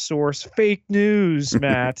reliable source. Fake news,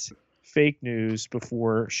 Matt. Fake news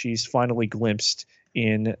before she's finally glimpsed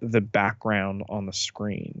in the background on the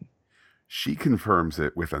screen. She confirms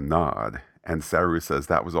it with a nod, and Saru says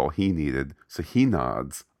that was all he needed. So he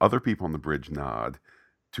nods. Other people on the bridge nod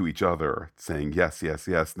to each other, saying yes, yes,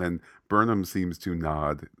 yes. And then Burnham seems to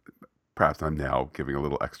nod. Perhaps I'm now giving a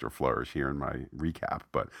little extra flourish here in my recap,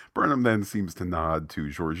 but Burnham then seems to nod to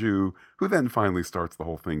Georgiou, who then finally starts the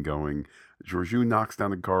whole thing going. Georgiou knocks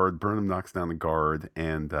down a guard, Burnham knocks down a guard,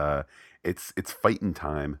 and it's fighting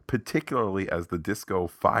time, particularly as the disco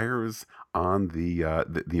fires on the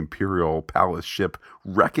Imperial Palace ship,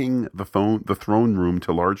 wrecking the throne room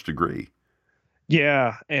to a large degree.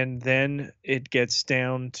 Yeah, and then it gets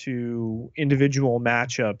down to individual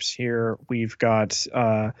matchups here. We've got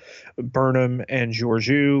Burnham and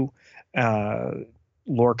Georgiou,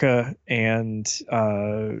 Lorca and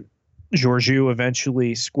Georgiou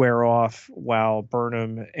eventually square off while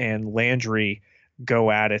Burnham and Landry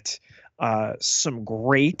go at it. Some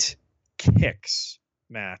great kicks,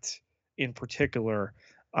 Matt, in particular.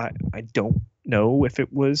 I don't know if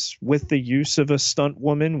it was with the use of a stunt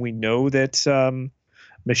woman. We know that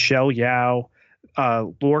Michelle Yeoh,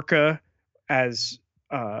 Lorca, as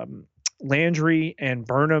Landry and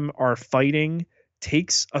Burnham are fighting,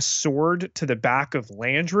 takes a sword to the back of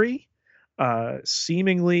Landry,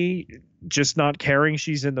 seemingly just not caring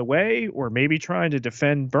she's in the way, or maybe trying to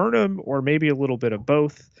defend Burnham, or maybe a little bit of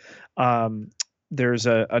both. There's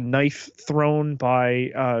a knife thrown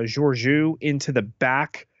by Georgiou into the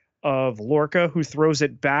back of Lorca, who throws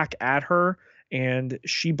it back at her, and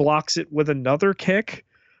she blocks it with another kick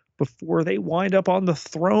before they wind up on the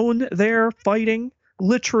throne there fighting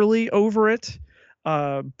literally over it.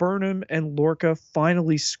 Burnham and Lorca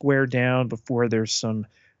finally square down before there's some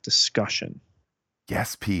discussion.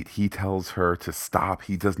 Yes, Pete, he tells her to stop.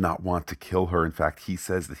 He does not want to kill her. In fact, he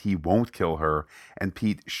says that he won't kill her. And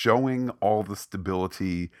Pete, showing all the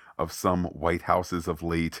stability of some White Houses of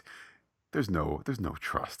late, there's no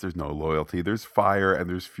trust, there's no loyalty, there's fire and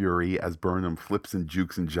there's fury as Burnham flips and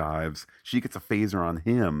jukes and jives. She gets a phaser on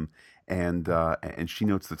him, and she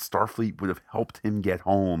notes that Starfleet would have helped him get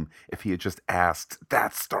home if he had just asked.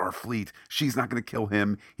 That's Starfleet. She's not going to kill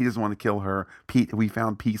him. He doesn't want to kill her. Pete, have we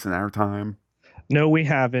found peace in our time? No, we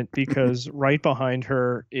haven't, because right behind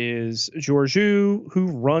her is Georgiou, who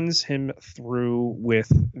runs him through with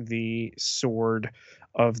the sword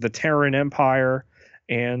of the Terran Empire.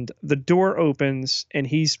 And the door opens and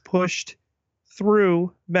he's pushed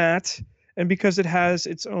through Matt. And because it has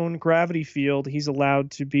its own gravity field, he's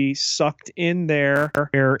allowed to be sucked in there,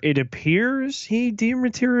 where it appears he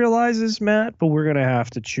dematerializes Matt, but we're going to have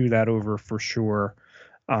to chew that over for sure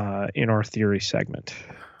in our theory segment.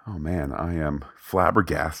 Oh man, I am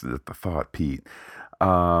flabbergasted at the thought, Pete.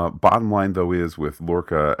 Bottom line, though, is with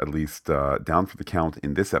Lorca at least down for the count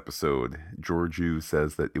in this episode, Georgiou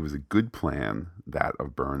says that it was a good plan, that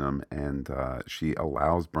of Burnham, and she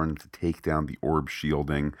allows Burnham to take down the orb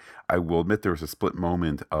shielding. I will admit there was a split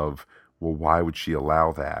moment of, well, why would she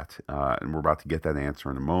allow that? And we're about to get that answer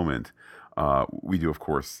in a moment. We do, of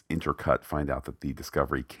course, intercut, find out that the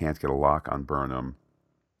Discovery can't get a lock on Burnham.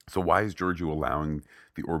 So why is Georgiou allowing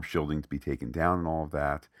the orb shielding to be taken down and all of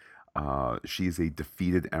that? She's a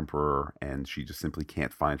defeated emperor, and she just simply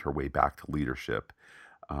can't find her way back to leadership.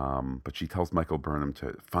 But she tells Michael Burnham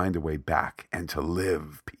to find a way back and to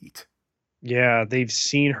live, Pete. Yeah, they've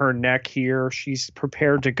seen her neck here. She's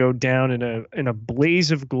prepared to go down in a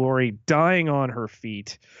blaze of glory, dying on her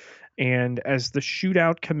feet. And as the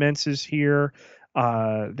shootout commences here,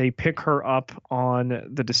 they pick her up on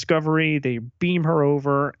the Discovery. They beam her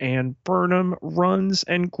over, and Burnham runs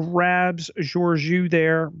and grabs Georgiou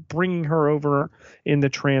there, bringing her over in the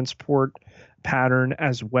transport pattern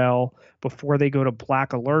as well before they go to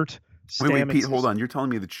black alert. Wait, Pete, hold on. You're telling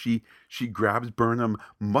me that she grabs Burnham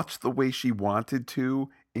much the way she wanted to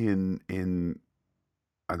in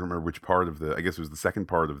I don't remember which part of the, I guess it was the second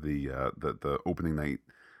part of the opening night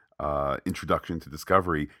introduction to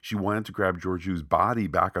Discovery. She wanted to grab Georgiou's body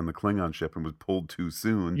back on the Klingon ship and was pulled too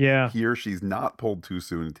soon. Yeah. Here she's not pulled too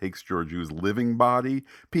soon and takes Georgiou's living body.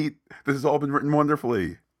 Pete, this has all been written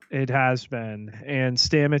wonderfully. It has been. And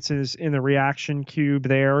Stamets is in the reaction cube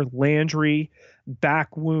there. Landry,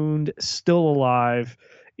 back wound, still alive,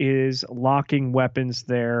 is locking weapons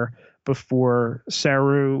there before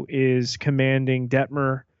Saru is commanding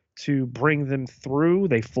Detmer to bring them through.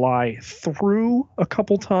 They fly through a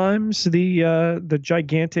couple times the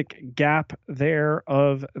gigantic gap there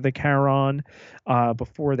of the Charon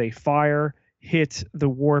before they fire, hit the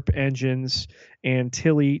warp engines, and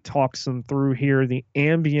Tilly talks them through here. The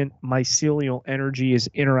ambient mycelial energy is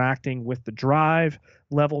interacting with the drive.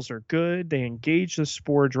 Levels are good. They engage the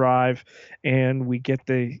spore drive, and we get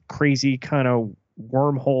the crazy kind of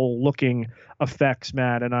wormhole looking effects,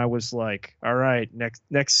 Matt. And I was like, all right,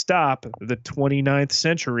 next stop, the 29th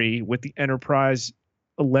century with the Enterprise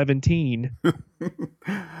 11.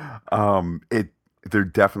 There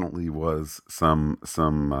definitely was some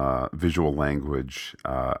visual language.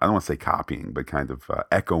 I don't want to say copying, but kind of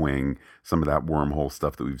echoing some of that wormhole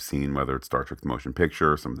stuff that we've seen, whether it's Star Trek: The Motion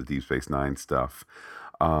Picture or some of the Deep Space Nine stuff.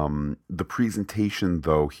 The presentation,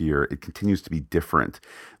 though, here, it continues to be different.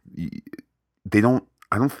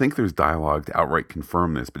 I don't think there's dialogue to outright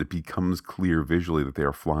confirm this, but it becomes clear visually that they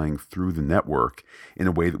are flying through the network in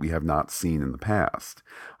a way that we have not seen in the past.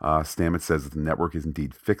 Stamets says that the network is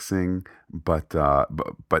indeed fixing, but the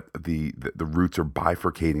routes are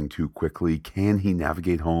bifurcating too quickly. Can he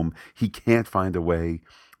navigate home? He can't find a way.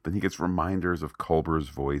 Then he gets reminders of Culber's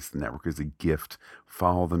voice. The network is a gift.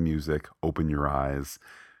 Follow the music. Open your eyes.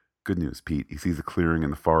 Good news, Pete. He sees a clearing in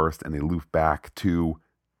the forest, and they loop back to.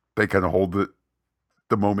 They kind of hold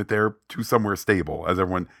the moment there to somewhere stable as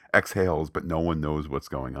everyone exhales, but no one knows what's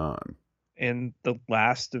going on. And the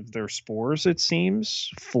last of their spores, it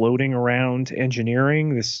seems, floating around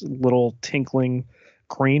engineering, this little tinkling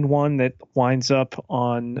green one that winds up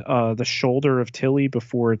on the shoulder of Tilly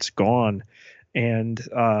before it's gone. And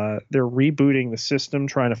they're rebooting the system,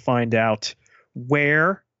 trying to find out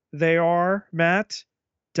where they are, Matt, ...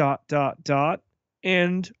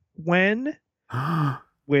 and when,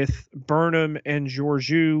 with Burnham and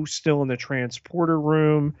Georgiou still in the transporter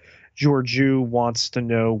room. Georgiou wants to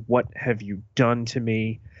know, what have you done to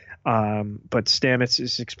me? But Stamets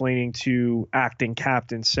is explaining to acting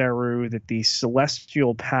Captain Saru that the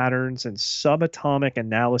celestial patterns and subatomic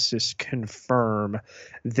analysis confirm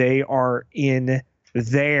they are in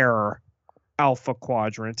their Alpha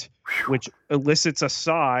Quadrant, which elicits a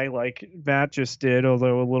sigh like Matt just did,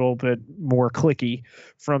 although a little bit more clicky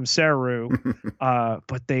from Saru.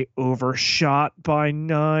 But they overshot by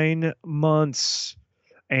 9 months.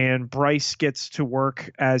 And Bryce gets to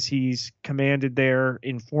work as he's commanded there,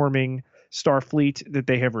 informing Starfleet that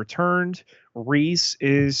they have returned. Reese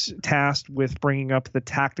is tasked with bringing up the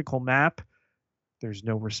tactical map. There's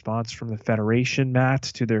no response from the Federation, Matt,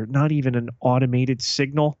 to their not even an automated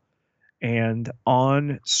signal. And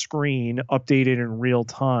on screen, updated in real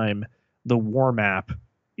time, the war map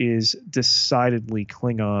is decidedly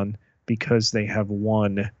Klingon because they have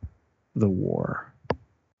won the war.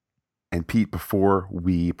 And Pete, before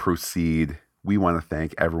we proceed, we want to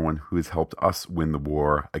thank everyone who has helped us win the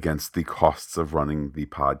war against the costs of running the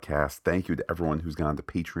podcast. Thank you to everyone who's gone to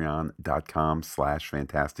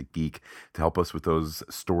patreon.com/fantasticgeek to help us with those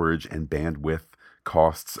storage and bandwidth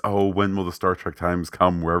costs. Oh, when will the Star Trek times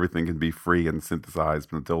come where everything can be free and synthesized?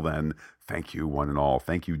 But until then, thank you, one and all.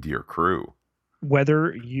 Thank you, dear crew.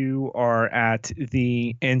 Whether you are at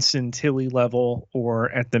the Ensign Tilly level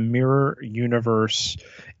or at the Mirror Universe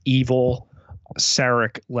evil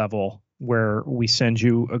Sarek level, where we send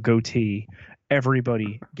you a goatee,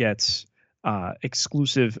 everybody gets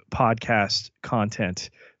exclusive podcast content.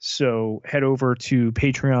 So head over to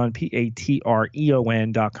Patreon,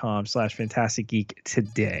 patreon.com/fantasticgeek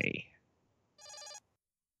today.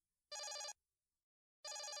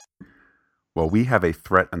 Well, we have a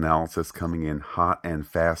threat analysis coming in hot and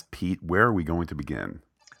fast. Pete, where are we going to begin?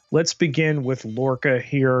 Let's begin with Lorca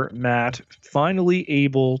here, Matt, finally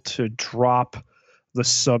able to drop the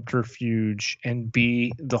subterfuge and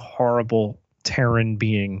be the horrible Terran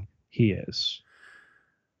being he is.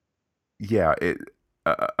 Yeah,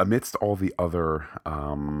 amidst all the other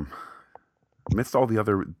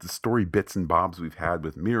story bits and bobs we've had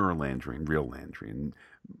with Mirror Landry and Real Landry and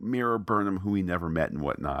Mirror Burnham, who we never met and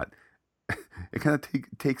whatnot, it kind of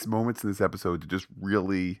takes moments in this episode to just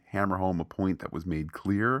really hammer home a point that was made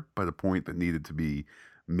clear, but a point that needed to be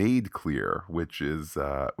made clear, which is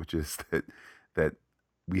that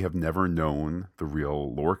we have never known the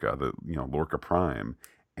real Lorca, Lorca Prime,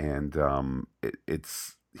 and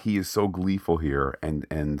he is so gleeful here,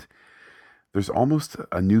 and there's almost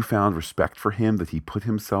a newfound respect for him that he put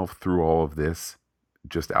himself through all of this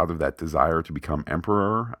just out of that desire to become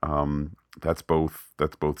emperor. That's both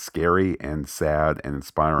scary and sad and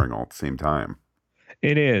inspiring all at the same time.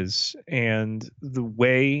 It is. And the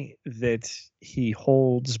way that he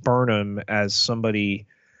holds Burnham as somebody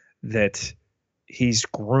that he's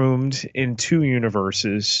groomed in 2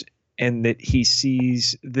 universes, and that he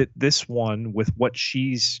sees that this one, with what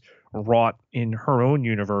she's wrought in her own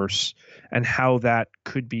universe and how that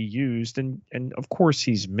could be used, and of course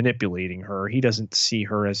he's manipulating her. He doesn't see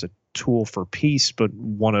her as a tool for peace, but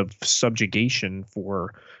one of subjugation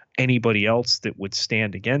for anybody else that would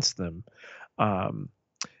stand against them.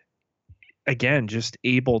 Again, just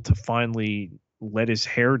able to finally let his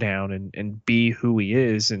hair down and be who he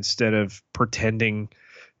is, instead of pretending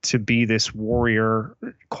to be this warrior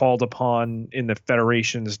called upon in the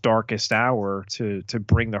Federation's darkest hour to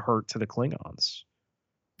bring the hurt to the Klingons.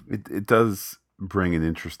 It does bring an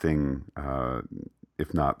interesting,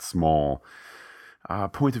 if not small,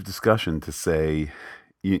 point of discussion to say,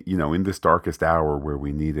 in this darkest hour where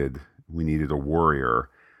we needed a warrior,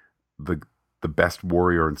 the best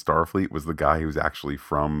warrior in Starfleet was the guy who's actually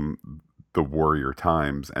from the warrior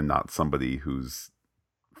times and not somebody who's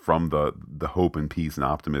from the hope and peace and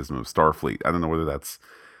optimism of Starfleet. I don't know whether that's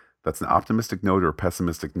an optimistic note or a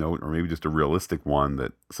pessimistic note, or maybe just a realistic one,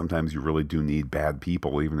 that sometimes you really do need bad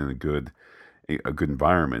people even in a good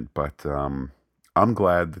environment. But I'm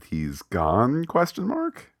glad that he's gone, ?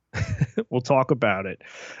 We'll talk about it.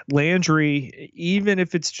 Landry, even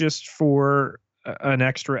if it's just for an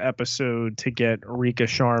extra episode to get Rika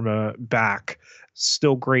Sharma back,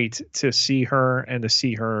 still great to see her and to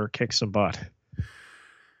see her kick some butt.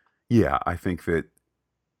 Yeah, I think that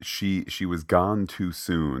she was gone too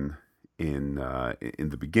soon in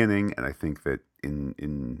the beginning, and I think that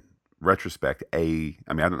in retrospect, I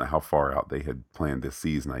mean, I don't know how far out they had planned this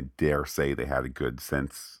season. I dare say they had a good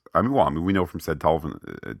sense. We know from Ced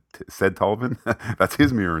Tullivan, that's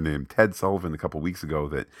his mirror name, Ted Sullivan, a couple weeks ago,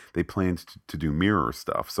 that they planned to do mirror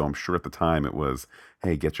stuff. So I'm sure at the time it was,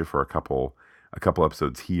 hey, get you for a couple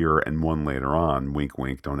episodes here and one later on. Wink,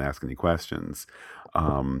 wink. Don't ask any questions.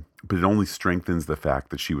 But it only strengthens the fact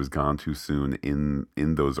that she was gone too soon in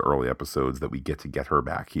those early episodes that we get her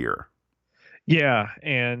back here. Yeah,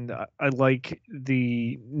 and I like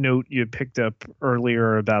the note you picked up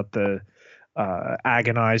earlier about the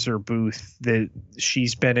agonizer booth, that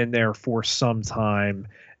she's been in there for some time,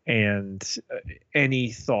 and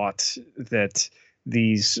any thought that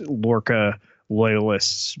these Lorca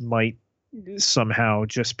loyalists might somehow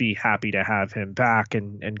just be happy to have him back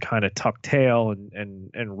and kind of tuck tail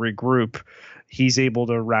and regroup, he's able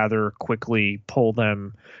to rather quickly pull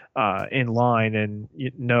them in line, and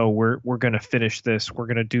no, we're going to finish this. We're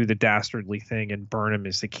going to do the dastardly thing, and Burnham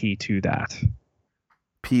is the key to that.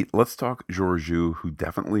 Pete, let's talk Georgiou, who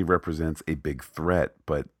definitely represents a big threat,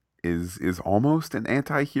 but is almost an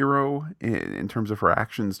anti-hero in terms of her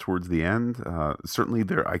actions towards the end. Certainly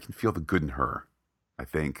there, I can feel the good in her, I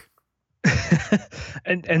think.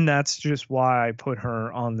 and that's just why I put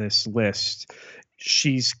her on this list.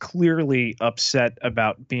 She's clearly upset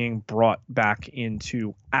about being brought back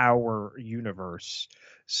into our universe.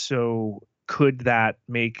 So could that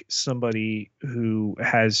make somebody who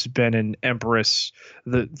has been an empress,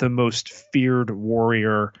 the most feared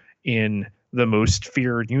warrior in the most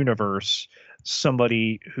feared universe,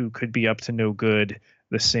 somebody who could be up to no good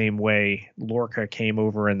the same way Lorca came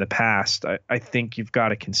over in the past? I think you've got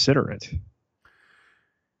to consider it.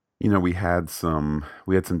 You know, we had some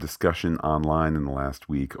discussion online in the last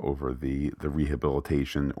week over the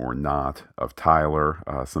rehabilitation or not of Tyler.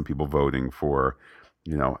 Some people voting for,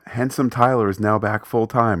 handsome Tyler is now back full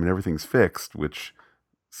time and everything's fixed, which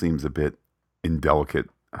seems a bit indelicate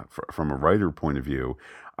from a writer point of view.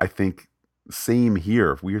 I think same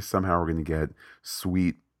here. If we somehow are going to get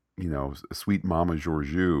sweet Mama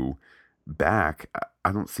Georgiou back,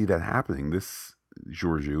 I don't see that happening. This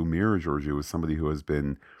Georgiou, Mirror Georgiou, is somebody who has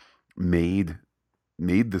been made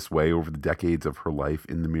this way over the decades of her life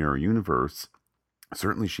in the Mirror universe.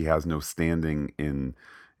 Certainly she has no standing in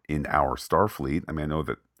our Starfleet. I mean, I know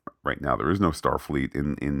that right now there is no Starfleet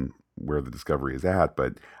in where the Discovery is at,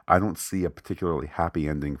 but I don't see a particularly happy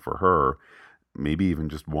ending for her. Maybe even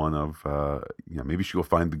just one of, maybe she will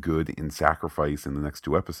find the good in sacrifice in the next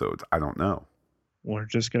 2 episodes. I don't know. We're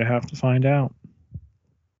just going to have to find out.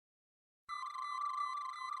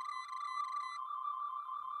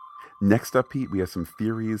 Next up, Pete, we have some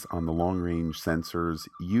theories on the long-range sensors.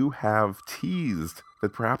 You have teased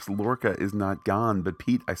that perhaps Lorca is not gone, but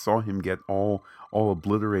Pete, I saw him get all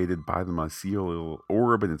obliterated by the mycelial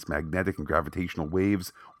orb and its magnetic and gravitational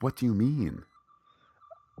waves. What do you mean?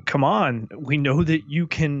 Come on, we know that you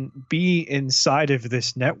can be inside of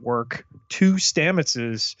this network. 2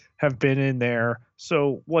 Stamets have been in there,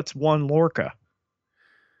 so what's 1 Lorca?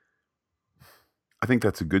 I think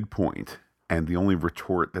that's a good point. And the only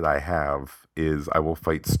retort that I have is I will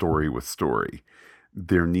fight story with story.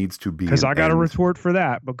 There needs to be, because I got a retort for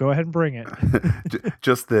that, but go ahead and bring it.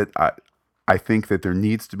 Just that I think that there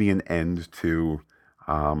needs to be an end to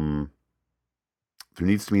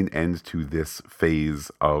this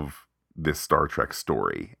phase of this Star Trek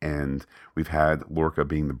story. And we've had Lorca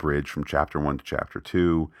being the bridge from chapter 1 to chapter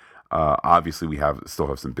 2. Obviously, we still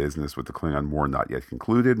have some business with the Klingon War not yet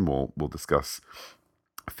concluded, and we'll discuss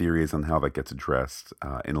theories on how that gets addressed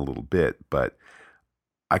in a little bit. But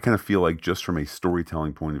I kind of feel like, just from a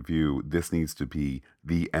storytelling point of view, this needs to be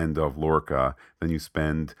the end of Lorca. Then you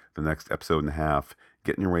spend the next episode and a half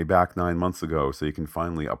getting your way back 9 months ago, so you can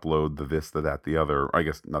finally upload the this, the that, the other. Or I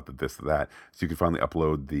guess not the this, the that. So you can finally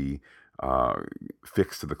upload the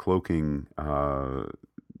fix to the cloaking, the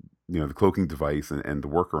cloaking device and the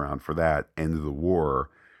workaround for that, end the war,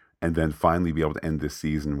 and then finally be able to end this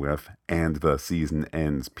season with, and the season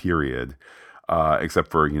ends, period. Except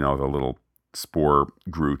for, the little spore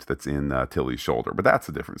Groot that's in Tilly's shoulder. But that's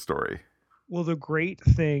a different story. Well, the great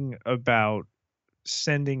thing about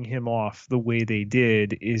sending him off the way they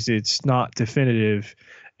did is it's not definitive.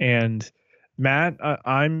 And Matt,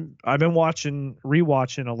 I've been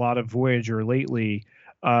rewatching a lot of Voyager lately.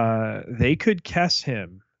 They could Kess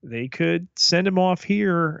him. They could send him off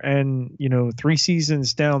here, and 3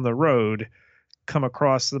 seasons down the road, come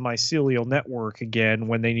across the mycelial network again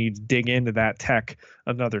when they need to dig into that tech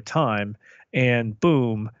another time, and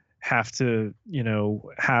boom, have to,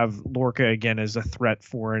 have Lorca again as a threat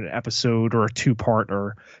for an episode or a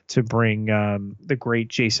two-parter to bring the great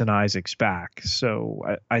Jason Isaacs back.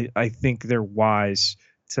 So I think they're wise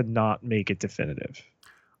to not make it definitive.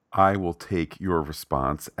 I will take your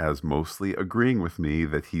response as mostly agreeing with me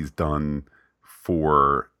that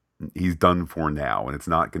for he's done for now, and it's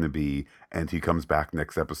not going to be, and he comes back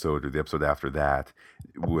next episode or the episode after that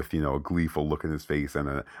with a gleeful look in his face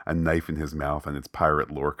and a knife in his mouth, and it's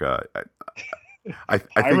Pirate Lorca. I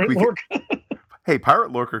think Pirate we could. Lorca. Hey,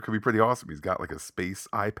 Pirate Lorca could be pretty awesome. He's got like a space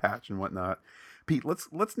eye patch and whatnot. Pete,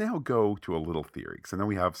 let's now go to a little theory, because I know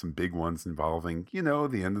we have some big ones involving, the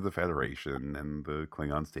end of the Federation and the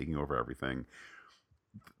Klingons taking over everything.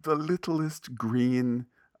 The littlest green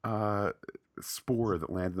spore that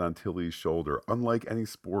landed on Tilly's shoulder, unlike any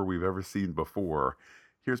spore we've ever seen before.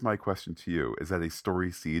 Here's my question to you: is that a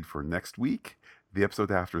story seed for next week, the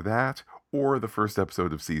episode after that, or the first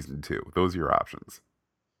episode of season 2? Those are your options.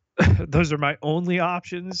 Those are my only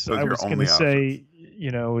options. Those I are your was going only to say,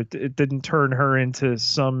 it didn't turn her into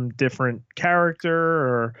some different character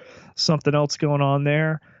or something else going on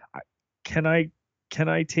there. Can I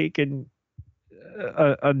take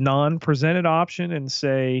a non-presented option and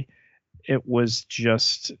say it was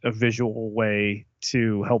just a visual way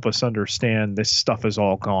to help us understand this stuff is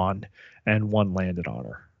all gone and one landed on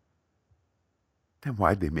her? Then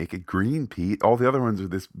why'd they make it green, Pete? All the other ones are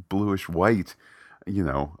this bluish white.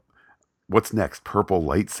 What's next? Purple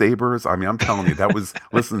lightsabers? I mean, I'm telling you, that was,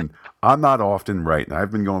 listen, I'm not often right. And I've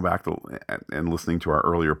been going back to and listening to our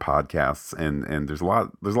earlier podcasts, and there's a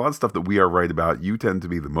lot of stuff that we are right about. You tend to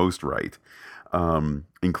be the most right,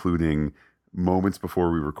 including moments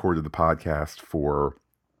before we recorded the podcast for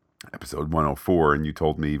episode 104, and you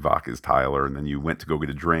told me Vok is Tyler, and then you went to go get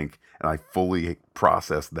a drink, and I fully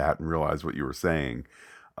processed that and realized what you were saying.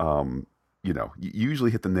 You usually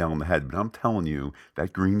hit the nail on the head, but I'm telling you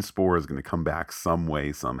that green spore is going to come back some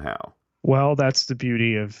way, somehow. Well, that's the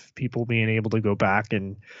beauty of people being able to go back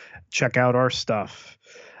and check out our stuff.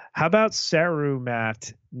 How about Saru,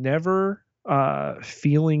 Matt? Never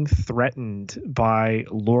feeling threatened by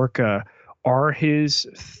Lorca. Are his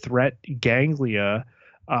threat ganglia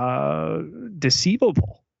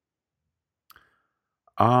deceivable?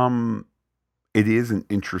 It is an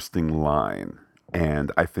interesting line.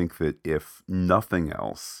 And I think that if nothing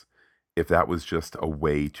else, if that was just a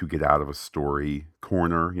way to get out of a story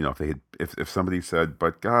corner, if somebody said,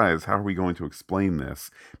 "But guys, how are we going to explain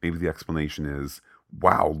this?" Maybe the explanation is,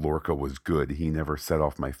 "Wow, Lorca was good. He never set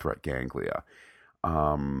off my threat ganglia."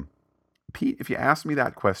 Pete, if you asked me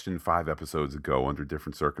that question 5 episodes ago under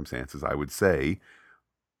different circumstances, I would say,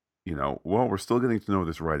 well, we're still getting to know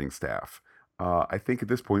this writing staff. I think at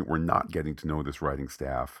this point we're not getting to know this writing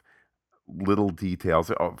staff. Little details.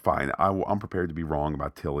 Oh, fine. I'm prepared to be wrong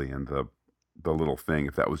about Tilly and the little thing.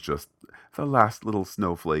 If that was just the last little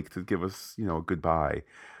snowflake to give us, goodbye.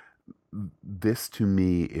 This to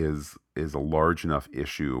me is a large enough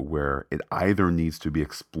issue where it either needs to be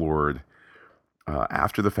explored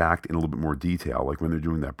after the fact in a little bit more detail, like when they're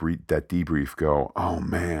doing that debrief. Go, oh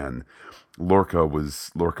man, Lorca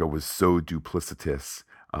was so duplicitous.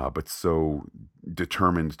 But so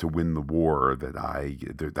determined to win the war that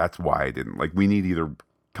that's why I didn't like. We need either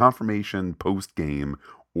confirmation post game,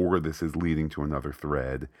 or this is leading to another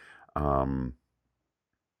thread. I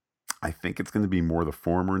think it's going to be more the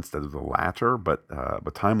former instead of the latter, but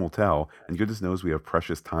time will tell. And goodness knows we have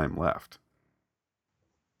precious time left.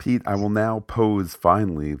 Pete, I will now pose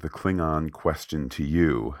finally the Klingon question to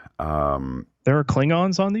you. There are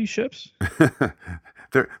Klingons on these ships?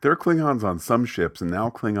 There are Klingons on some ships, and now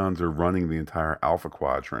Klingons are running the entire Alpha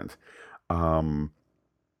Quadrant. I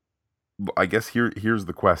guess here's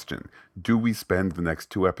the question. Do we spend the next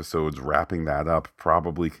 2 episodes wrapping that up,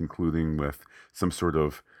 probably concluding with some sort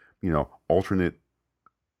of, alternate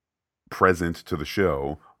present to the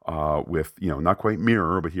show, with, not quite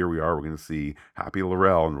mirror, but here we are, we're going to see Happy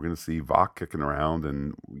L'Rell, and we're going to see Vok kicking around,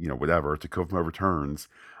 and, whatever, T'Kuvma returns.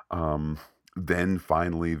 Then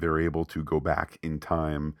finally they're able to go back in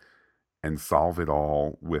time and solve it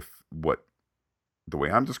all with what, the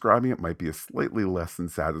way I'm describing it, might be a slightly less than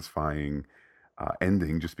satisfying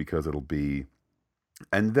ending, just because it'll be,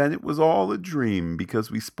 and then it was all a dream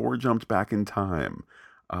because we spore jumped back in time.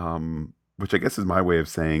 Which I guess is my way of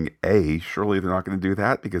saying, surely they're not going to do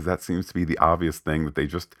that, because that seems to be the obvious thing, that they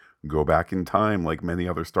just go back in time like many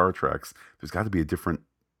other Star Treks. There's got to be a different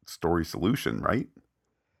story solution, right?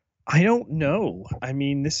 I don't know. I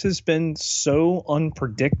mean, this has been so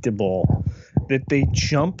unpredictable that they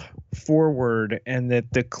jump forward and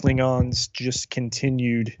that the Klingons just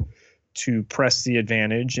continued to press the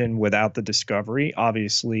advantage, and without the discovery,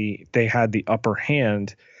 obviously they had the upper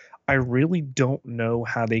hand. I really don't know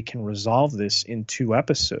how they can resolve this in 2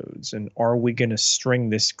 episodes. And are we going to string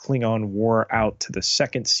this Klingon war out to the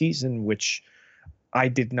second season, which I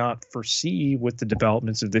did not foresee with the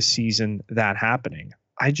developments of this season that happening?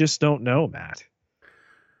 I just don't know, Matt.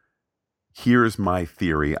 Here's my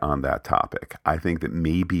theory on that topic. I think that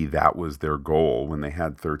maybe that was their goal when they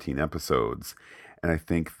had 13 episodes. And I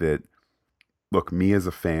think that, look, me as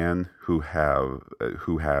a fan who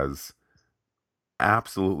has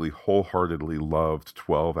absolutely wholeheartedly loved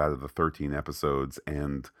 12 out of the 13 episodes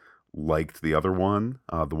and liked the other one,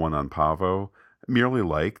 the one on Pavo, merely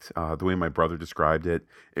liked. The way my brother described it,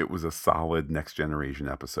 it was a solid Next Generation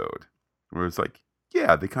episode. Where it's like,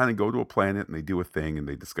 yeah, they kind of go to a planet and they do a thing and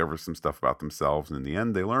they discover some stuff about themselves. And in the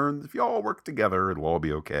end, they learn if you all work together, it'll all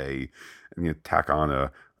be okay. And you tack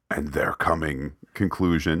on and they're coming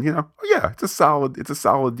conclusion. Yeah, it's a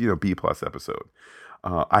solid, B plus episode.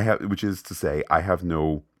 Which is to say, I have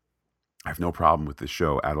no problem with this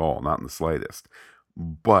show at all, not in the slightest.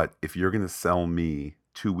 But if you're going to sell me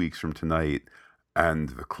 2 weeks from tonight and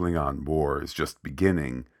the Klingon War is just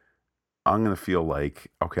beginning, I'm going to feel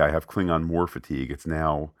like, okay, I have Klingon War fatigue. It's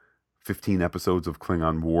now 15 episodes of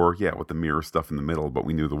Klingon War, yeah, with the mirror stuff in the middle, but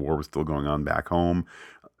we knew the war was still going on back home.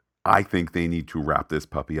 I think they need to wrap this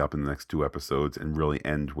puppy up in the next 2 episodes and really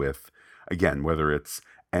end with, again, whether it's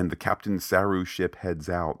and the Captain Saru ship heads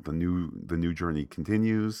out, the new journey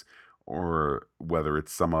continues, or whether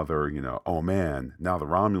it's some other, oh man, now the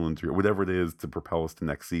Romulans are, whatever it is to propel us to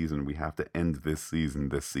next season, we have to end this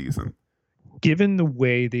season. Given the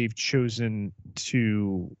way they've chosen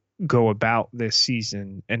to go about this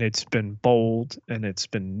season, and it's been bold and it's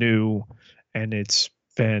been new and it's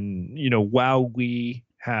been, while we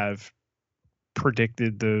have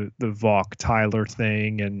predicted the Vok Tyler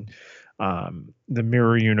thing and the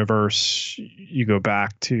mirror universe, you go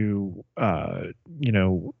back to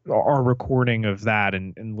our recording of that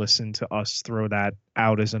and listen to us throw that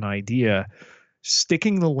out as an idea.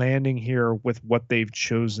 Sticking the landing here with what they've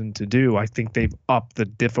chosen to do, I think they've upped the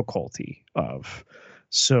difficulty of.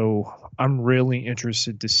 So I'm really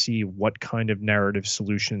interested to see what kind of narrative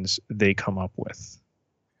solutions they come up with.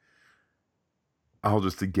 I'll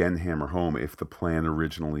just again hammer home, if the plan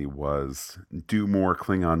originally was do more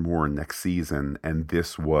Klingon War next season, and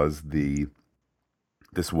this was the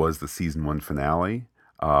season 1 finale,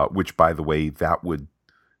 which, by the way, that would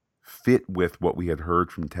fit with what we had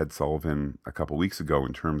heard from Ted Sullivan a couple weeks ago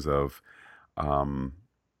in terms of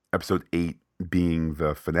episode 8 being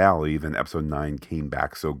the finale. Then episode 9 came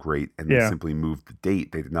back so great, and they simply moved the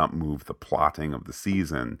date. They did not move the plotting of the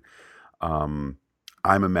season.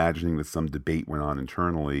 I'm imagining that some debate went on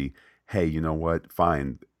internally. Hey, you know what?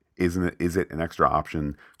 Fine. Is it an extra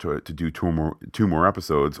option to do two more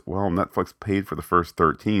episodes? Well, Netflix paid for the first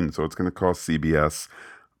 13, so it's going to cost CBS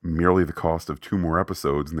merely the cost of 2 more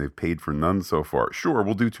episodes, and they've paid for none so far. Sure,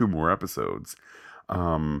 we'll do 2 more episodes.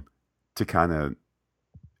 To kind of,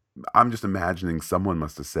 I'm just imagining someone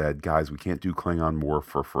must have said, guys, we can't do Klingon War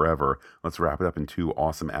for forever. Let's wrap it up in 2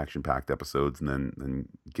 awesome action-packed episodes and then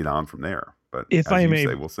get on from there. But if I may,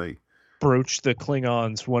 we'll see. Broach the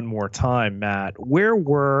Klingons one more time, Matt. Where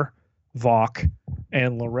were Vok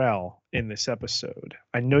and L'Rell in this episode?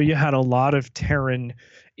 I know you had a lot of Terran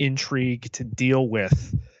intrigue to deal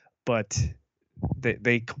with, but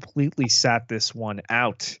they completely sat this one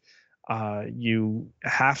out. You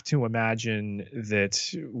have to imagine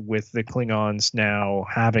that with the Klingons now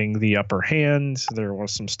having the upper hand, there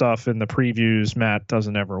was some stuff in the previews Matt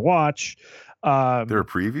doesn't ever watch. There are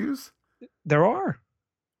previews? There are.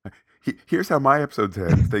 Here's how my episodes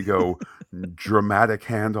end. They go dramatic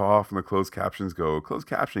handoff, and the closed captions go, closed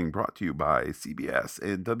captioning brought to you by CBS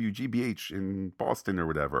and WGBH in Boston or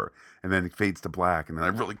whatever. And then it fades to black, and then I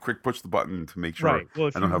really quick push the button to make sure right. Well,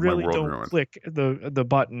 if I don't you have really my world don't ruined. Click the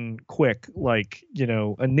button quick, like,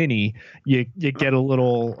 a ninny, you get a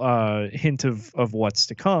little hint of what's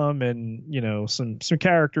to come, and, some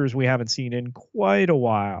characters we haven't seen in quite a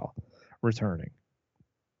while returning.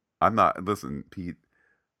 Listen, Pete,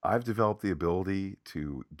 I've developed the ability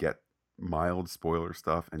to get mild spoiler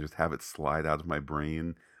stuff and just have it slide out of my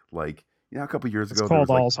brain. Like, a couple years ago, it's called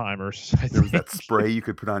Alzheimer's. There was that spray you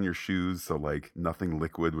could put on your shoes, so like nothing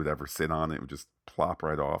liquid would ever sit on it; it would just plop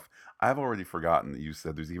right off. I've already forgotten that you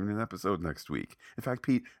said there's even an episode next week. In fact,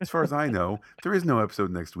 Pete, as far as I know, there is no episode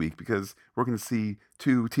next week because we're going to see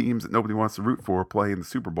 2 teams that nobody wants to root for play in the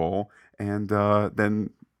Super Bowl, and then,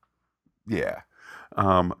 yeah.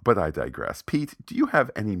 But I digress. Pete, do you have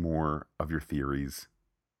any more of your theories?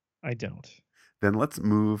 I don't. Then let's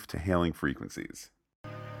move to hailing frequencies.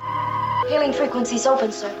 Hailing frequencies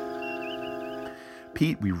open, sir.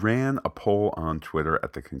 Pete, we ran a poll on Twitter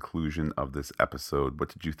at the conclusion of this episode. What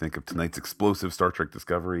did you think of tonight's explosive Star Trek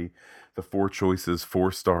Discovery? The 4 choices: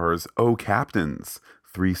 4 stars, oh captains;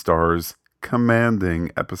 3 stars,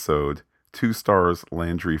 commanding episode; 2 stars,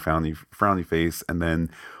 Landry frowny face; and then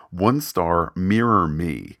 1 star, mirror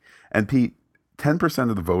me. And Pete, 10%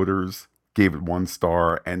 of the voters gave it 1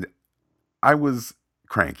 star, and I was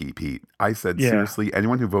cranky, Pete. I said, Yeah. seriously,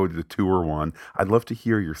 anyone who voted a 2 or 1, I'd love to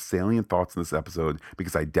hear your salient thoughts on this episode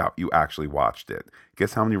because I doubt you actually watched it.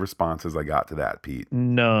 Guess how many responses I got to that, Pete?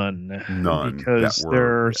 None. None. Because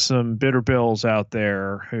there are some bitter bills out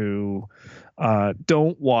there who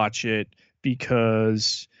don't watch it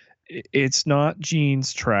because it's not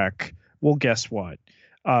Gene's Trek. Well, guess what?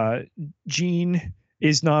 Gene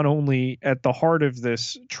is not only at the heart of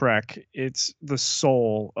this Trek, it's the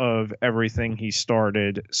soul of everything he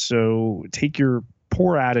started. So take your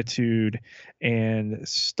poor attitude and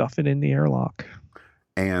stuff it in the airlock.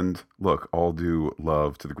 And look, all due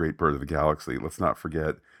love to the great bird of the galaxy. Let's not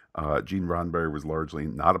forget, Gene Roddenberry was largely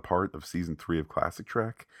not a part of season 3 of Classic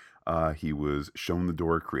Trek. He was shown the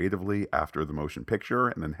door creatively after the motion picture,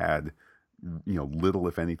 and then had, little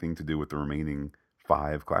if anything to do with the remaining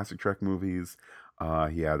 5 Classic Trek movies.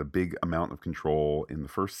 He had a big amount of control in the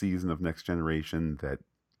first season of Next Generation that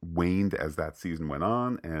waned as that season went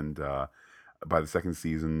on, and by the second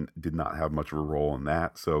season did not have much of a role in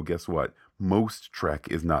that. So guess what? Most Trek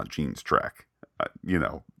is not Gene's Trek.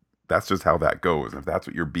 That's just how that goes. And if that's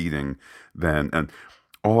what you're beating, then, and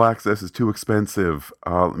All Access is too expensive.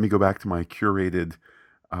 Let me go back to my curated,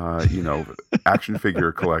 action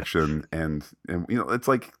figure collection. And it's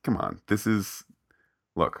like, come on,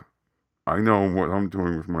 look, I know what I'm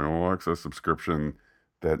doing with my All Access subscription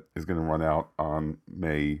that is going to run out on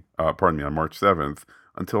on March 7th.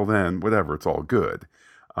 Until then, whatever, it's all good.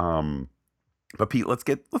 But Pete, let's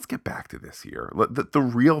get back to this here. The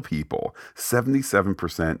real people,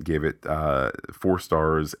 77% gave it 4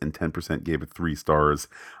 stars and 10% gave it 3 stars.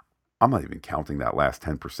 I'm not even counting that last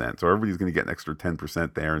 10%. So everybody's going to get an extra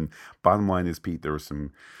 10% there. And bottom line is, Pete, there was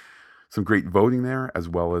some great voting there, as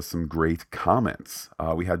well as some great comments.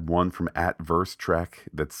 We had one from @VerseTrek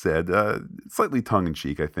that said, slightly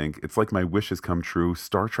tongue-in-cheek, I think, "It's like my wish has come true.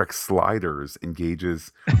 Star Trek Sliders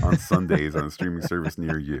engages on Sundays on a streaming service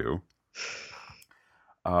near you."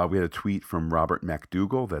 We had a tweet from Robert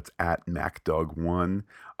MacDougall, that's @MacDoug1.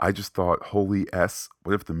 "I just thought, holy S,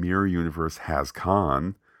 what if the mirror universe has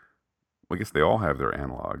Khan?" Well, I guess they all have their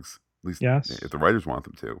analogs, at least Yes. if the writers want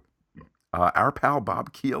them to. Our pal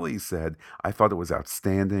Bob Keeley said, "I thought it was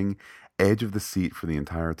outstanding, edge of the seat for the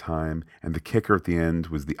entire time, and the kicker at the end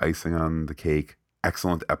was the icing on the cake.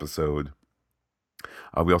 Excellent episode."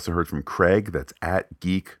 We also heard from Craig, that's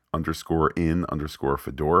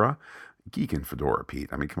 @geek_in_fedora. Geek in Fedora,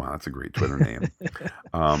 Pete. I mean, come on, that's a great Twitter name.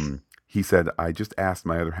 He said, "I just asked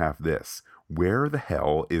my other half this. Where the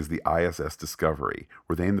hell is the ISS Discovery?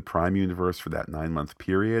 Were they in the Prime universe for that 9-month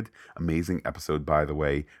period? Amazing episode, by the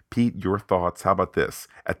way. Pete, your thoughts? How about this?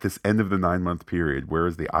 At this end of the 9-month period, where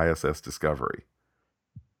is the ISS Discovery?"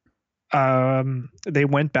 They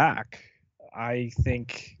went back. I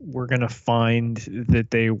think we're going to find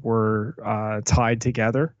that they were tied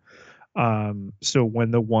together. So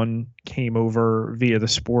when the one came over via the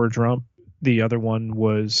spore drum, the other one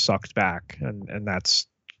was sucked back, and that's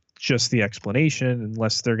just the explanation,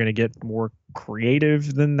 unless they're going to get more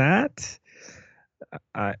creative than that.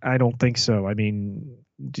 I don't think so. I mean,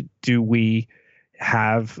 do we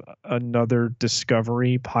have another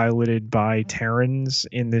Discovery piloted by Terrans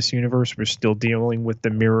in this universe? We're still dealing with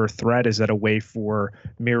the mirror threat. Is that a way for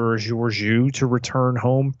Mirror Georgiou to return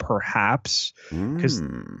home? Perhaps, because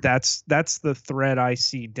that's the thread I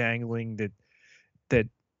see dangling, that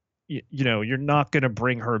you're not going to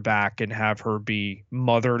bring her back and have her be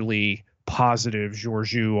motherly, positive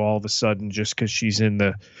Georgiou all of a sudden just because she's in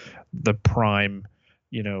the prime,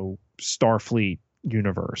 Starfleet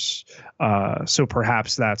universe. So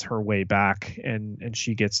perhaps that's her way back, and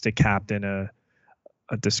she gets to captain a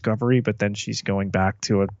Discovery, but then she's going back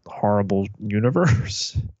to a horrible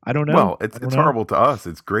universe. I don't know. Well, it's horrible to us.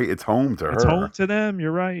 It's great. It's home to her. It's home to them.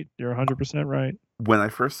 You're right. You're 100% right. When I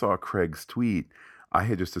first saw Craig's tweet, I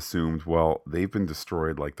had just assumed, well, they've been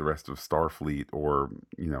destroyed like the rest of Starfleet, or,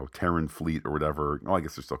 Terran Fleet or whatever. Well, I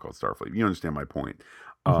guess they're still called Starfleet. You understand my point.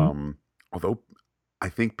 Mm-hmm. Although I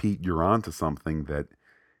think, Pete, you're on to something, that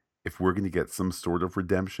if we're going to get some sort of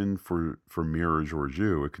redemption for Mirror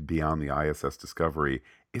Georgiou, it could be on the ISS Discovery.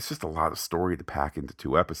 It's just a lot of story to pack into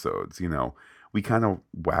 2 episodes. We kind of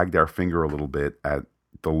wagged our finger a little bit at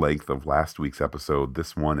the length of last week's episode,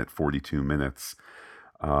 this one at 42 minutes.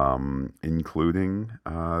 including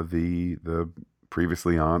the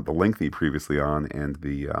previously on, the lengthy previously on, and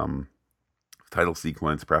the title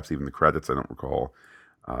sequence, perhaps even the credits. I don't recall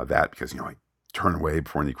that because I turn away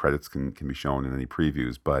before any credits can be shown in any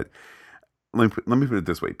previews. But let me put it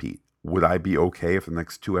this way, Pete. Would I be okay if the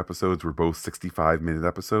next two episodes were both 65-minute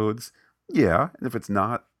episodes? Yeah, and if it's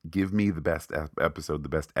not, give me the best episode, the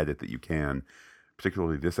best edit that you can.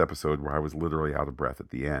 Particularly this episode where I was literally out of breath at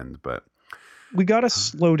the end. But we got to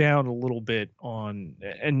slow down a little bit on,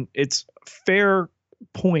 and it's fair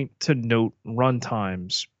point to note run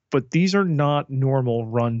times, but these are not normal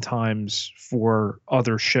run times for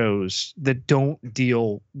other shows that don't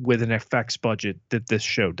deal with an effects budget that this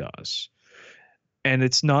show does. And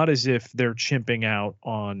it's not as if they're chimping out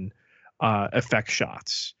on effect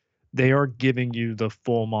shots. They are giving you the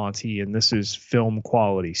full Monty, and this is film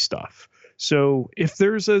quality stuff. So if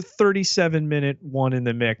there's a 37-minute one in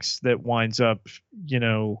the mix that winds up,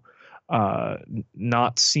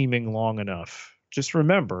 not seeming long enough, just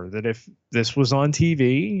remember that if this was on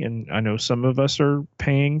TV, and I know some of us are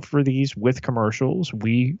paying for these with commercials,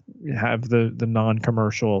 we have the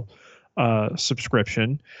non-commercial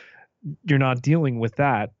subscription. You're not dealing with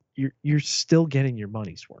that. You're still getting your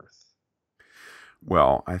money's worth.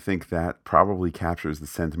 Well, I think that probably captures the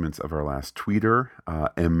sentiments of our last tweeter,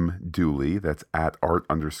 M. Dooley. That's at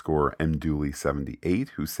art_M Dooley 78,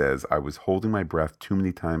 who says, I was holding my breath too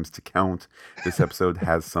many times to count. This episode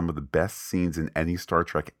has some of the best scenes in any Star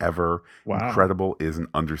Trek ever. Wow. Incredible is an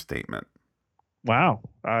understatement. Wow.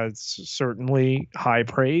 It's certainly high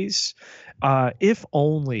praise. If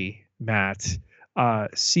only, Matt,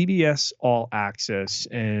 CBS All Access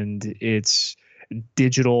and its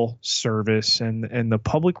digital service and the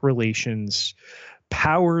public relations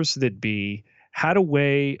powers that be had a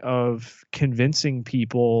way of convincing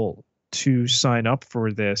people to sign up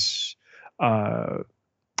for this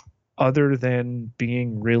other than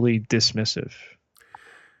being really dismissive.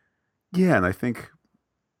 Yeah, and I think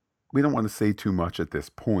we don't want to say too much at this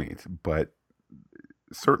point, but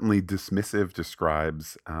certainly dismissive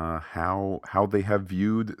describes how they have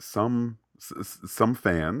viewed some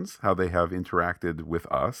fans, how they have interacted with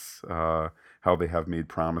us, how they have made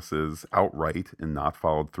promises outright and not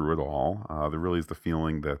followed through at all. There really is the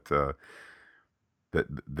feeling that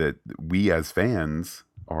that we as fans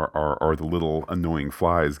are the little annoying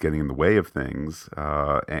flies getting in the way of things.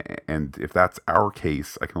 And if that's our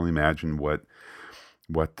case, I can only imagine what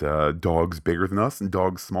dogs bigger than us and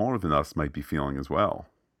dogs smaller than us might be feeling as well.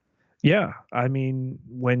 Yeah. I mean,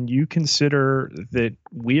 when you consider that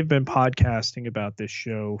we have been podcasting about this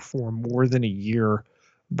show for more than a year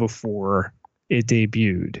before it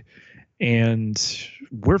debuted, and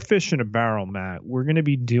we're fish in a barrel, Matt. We're going to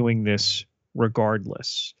be doing this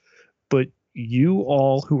regardless. But you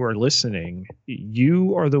all who are listening,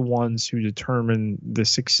 you are the ones who determine the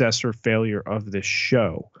success or failure of this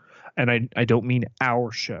show. And I don't mean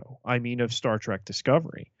our show. I mean of Star Trek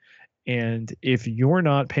Discovery. And if you're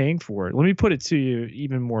not paying for it, let me put it to you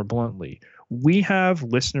even more bluntly. We have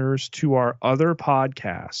listeners to our other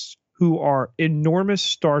podcasts who are enormous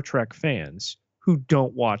Star Trek fans who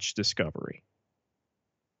don't watch Discovery.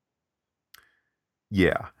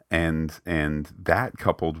 Yeah, and that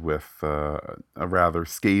coupled with a rather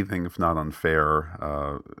scathing, if not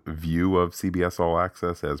unfair, view of CBS All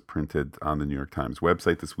Access as printed on the New York Times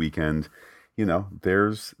website this weekend,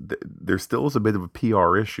 there still is a bit of a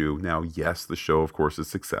PR issue. Now, yes, the show, of course, is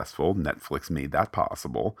successful. Netflix made that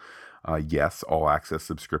possible. Yes, All Access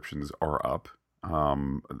subscriptions are up.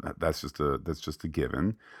 That's just a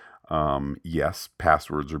given. Yes,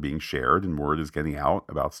 passwords are being shared and word is getting out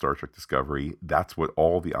about Star Trek Discovery. That's what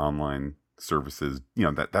all the online services,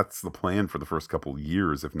 that's the plan for the first couple of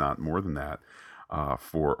years, if not more than that,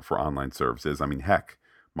 for online services. I mean, heck,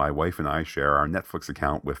 my wife and I share our Netflix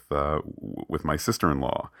account with my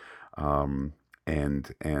sister-in-law, and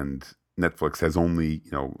Netflix has only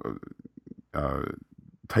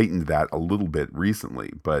tightened that a little bit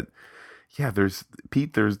recently, but. Yeah, there's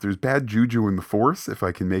bad juju in the Force, if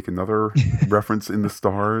I can make another reference in the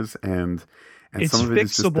stars, and it's some of it fixable,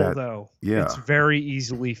 is just that, though. Yeah, it's very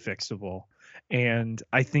easily fixable, and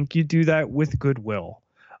I think you do that with goodwill.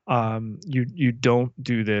 You don't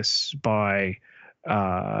do this by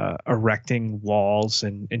erecting walls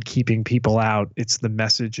and keeping people out. It's the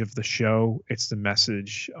message of the show. It's the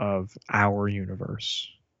message of our universe.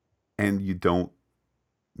 And you don't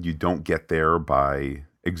get there by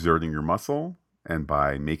exerting your muscle and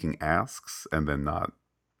by making asks and then not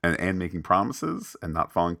and making promises and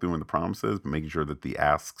not following through on the promises, but making sure that the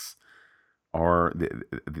asks are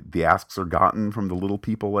gotten from the little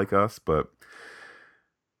people like us. But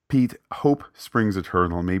Pete, hope springs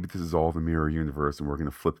eternal. Maybe this is all the mirror universe, and we're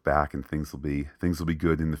going to flip back, and things will be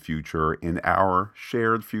good in the future, in our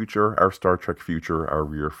shared future, our Star Trek future, our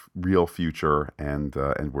real future, and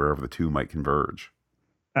wherever the two might converge.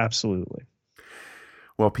 Absolutely.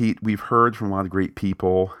 Well, Pete, we've heard from a lot of great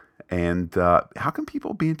people, and how can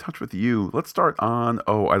people be in touch with you? Let's start on,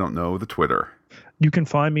 the Twitter. You can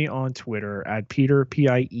find me on Twitter at Peter,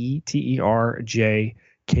 Pieterj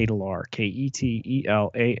Ketelaar,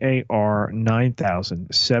 Ketelaar,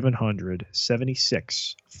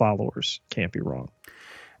 9,776 followers. Can't be wrong.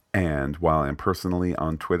 And while I'm personally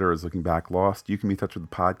on Twitter as Looking Back Lost, you can be in touch with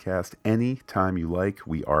the podcast anytime you like.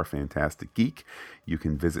 We are Fantastic Geek. You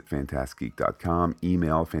can visit fantasticgeek.com,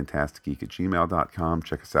 email fantasticgeek@gmail.com.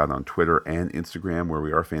 Check us out on Twitter and Instagram, where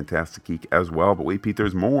we are Fantastic Geek as well. But wait, Pete,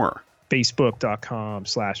 there's more.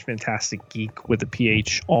 Facebook.com/Fantastic Geek with a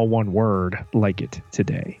PH, all one word, like it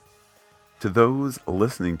today. To those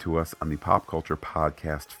listening to us on the Pop Culture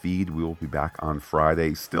Podcast feed, we will be back on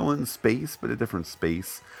Friday, still in space, but a different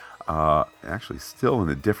space. Actually, still in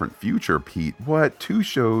a different future, Pete. What? 2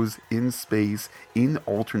 shows in space, in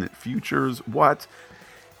alternate futures? What?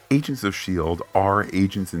 Agents of S.H.I.E.L.D. are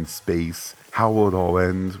agents in space. How will it all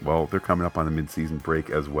end? Well, they're coming up on a mid-season break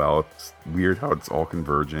as well. It's weird how it's all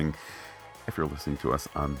converging. If you're listening to us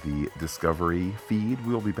on the Discovery feed,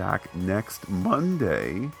 we'll be back next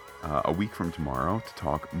Monday, a week from tomorrow, to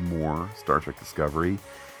talk more Star Trek Discovery.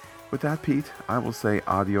 With that, Pete, I will say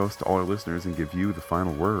adios to all our listeners and give you the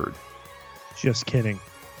final word. Just kidding.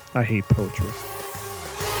 I hate poetry.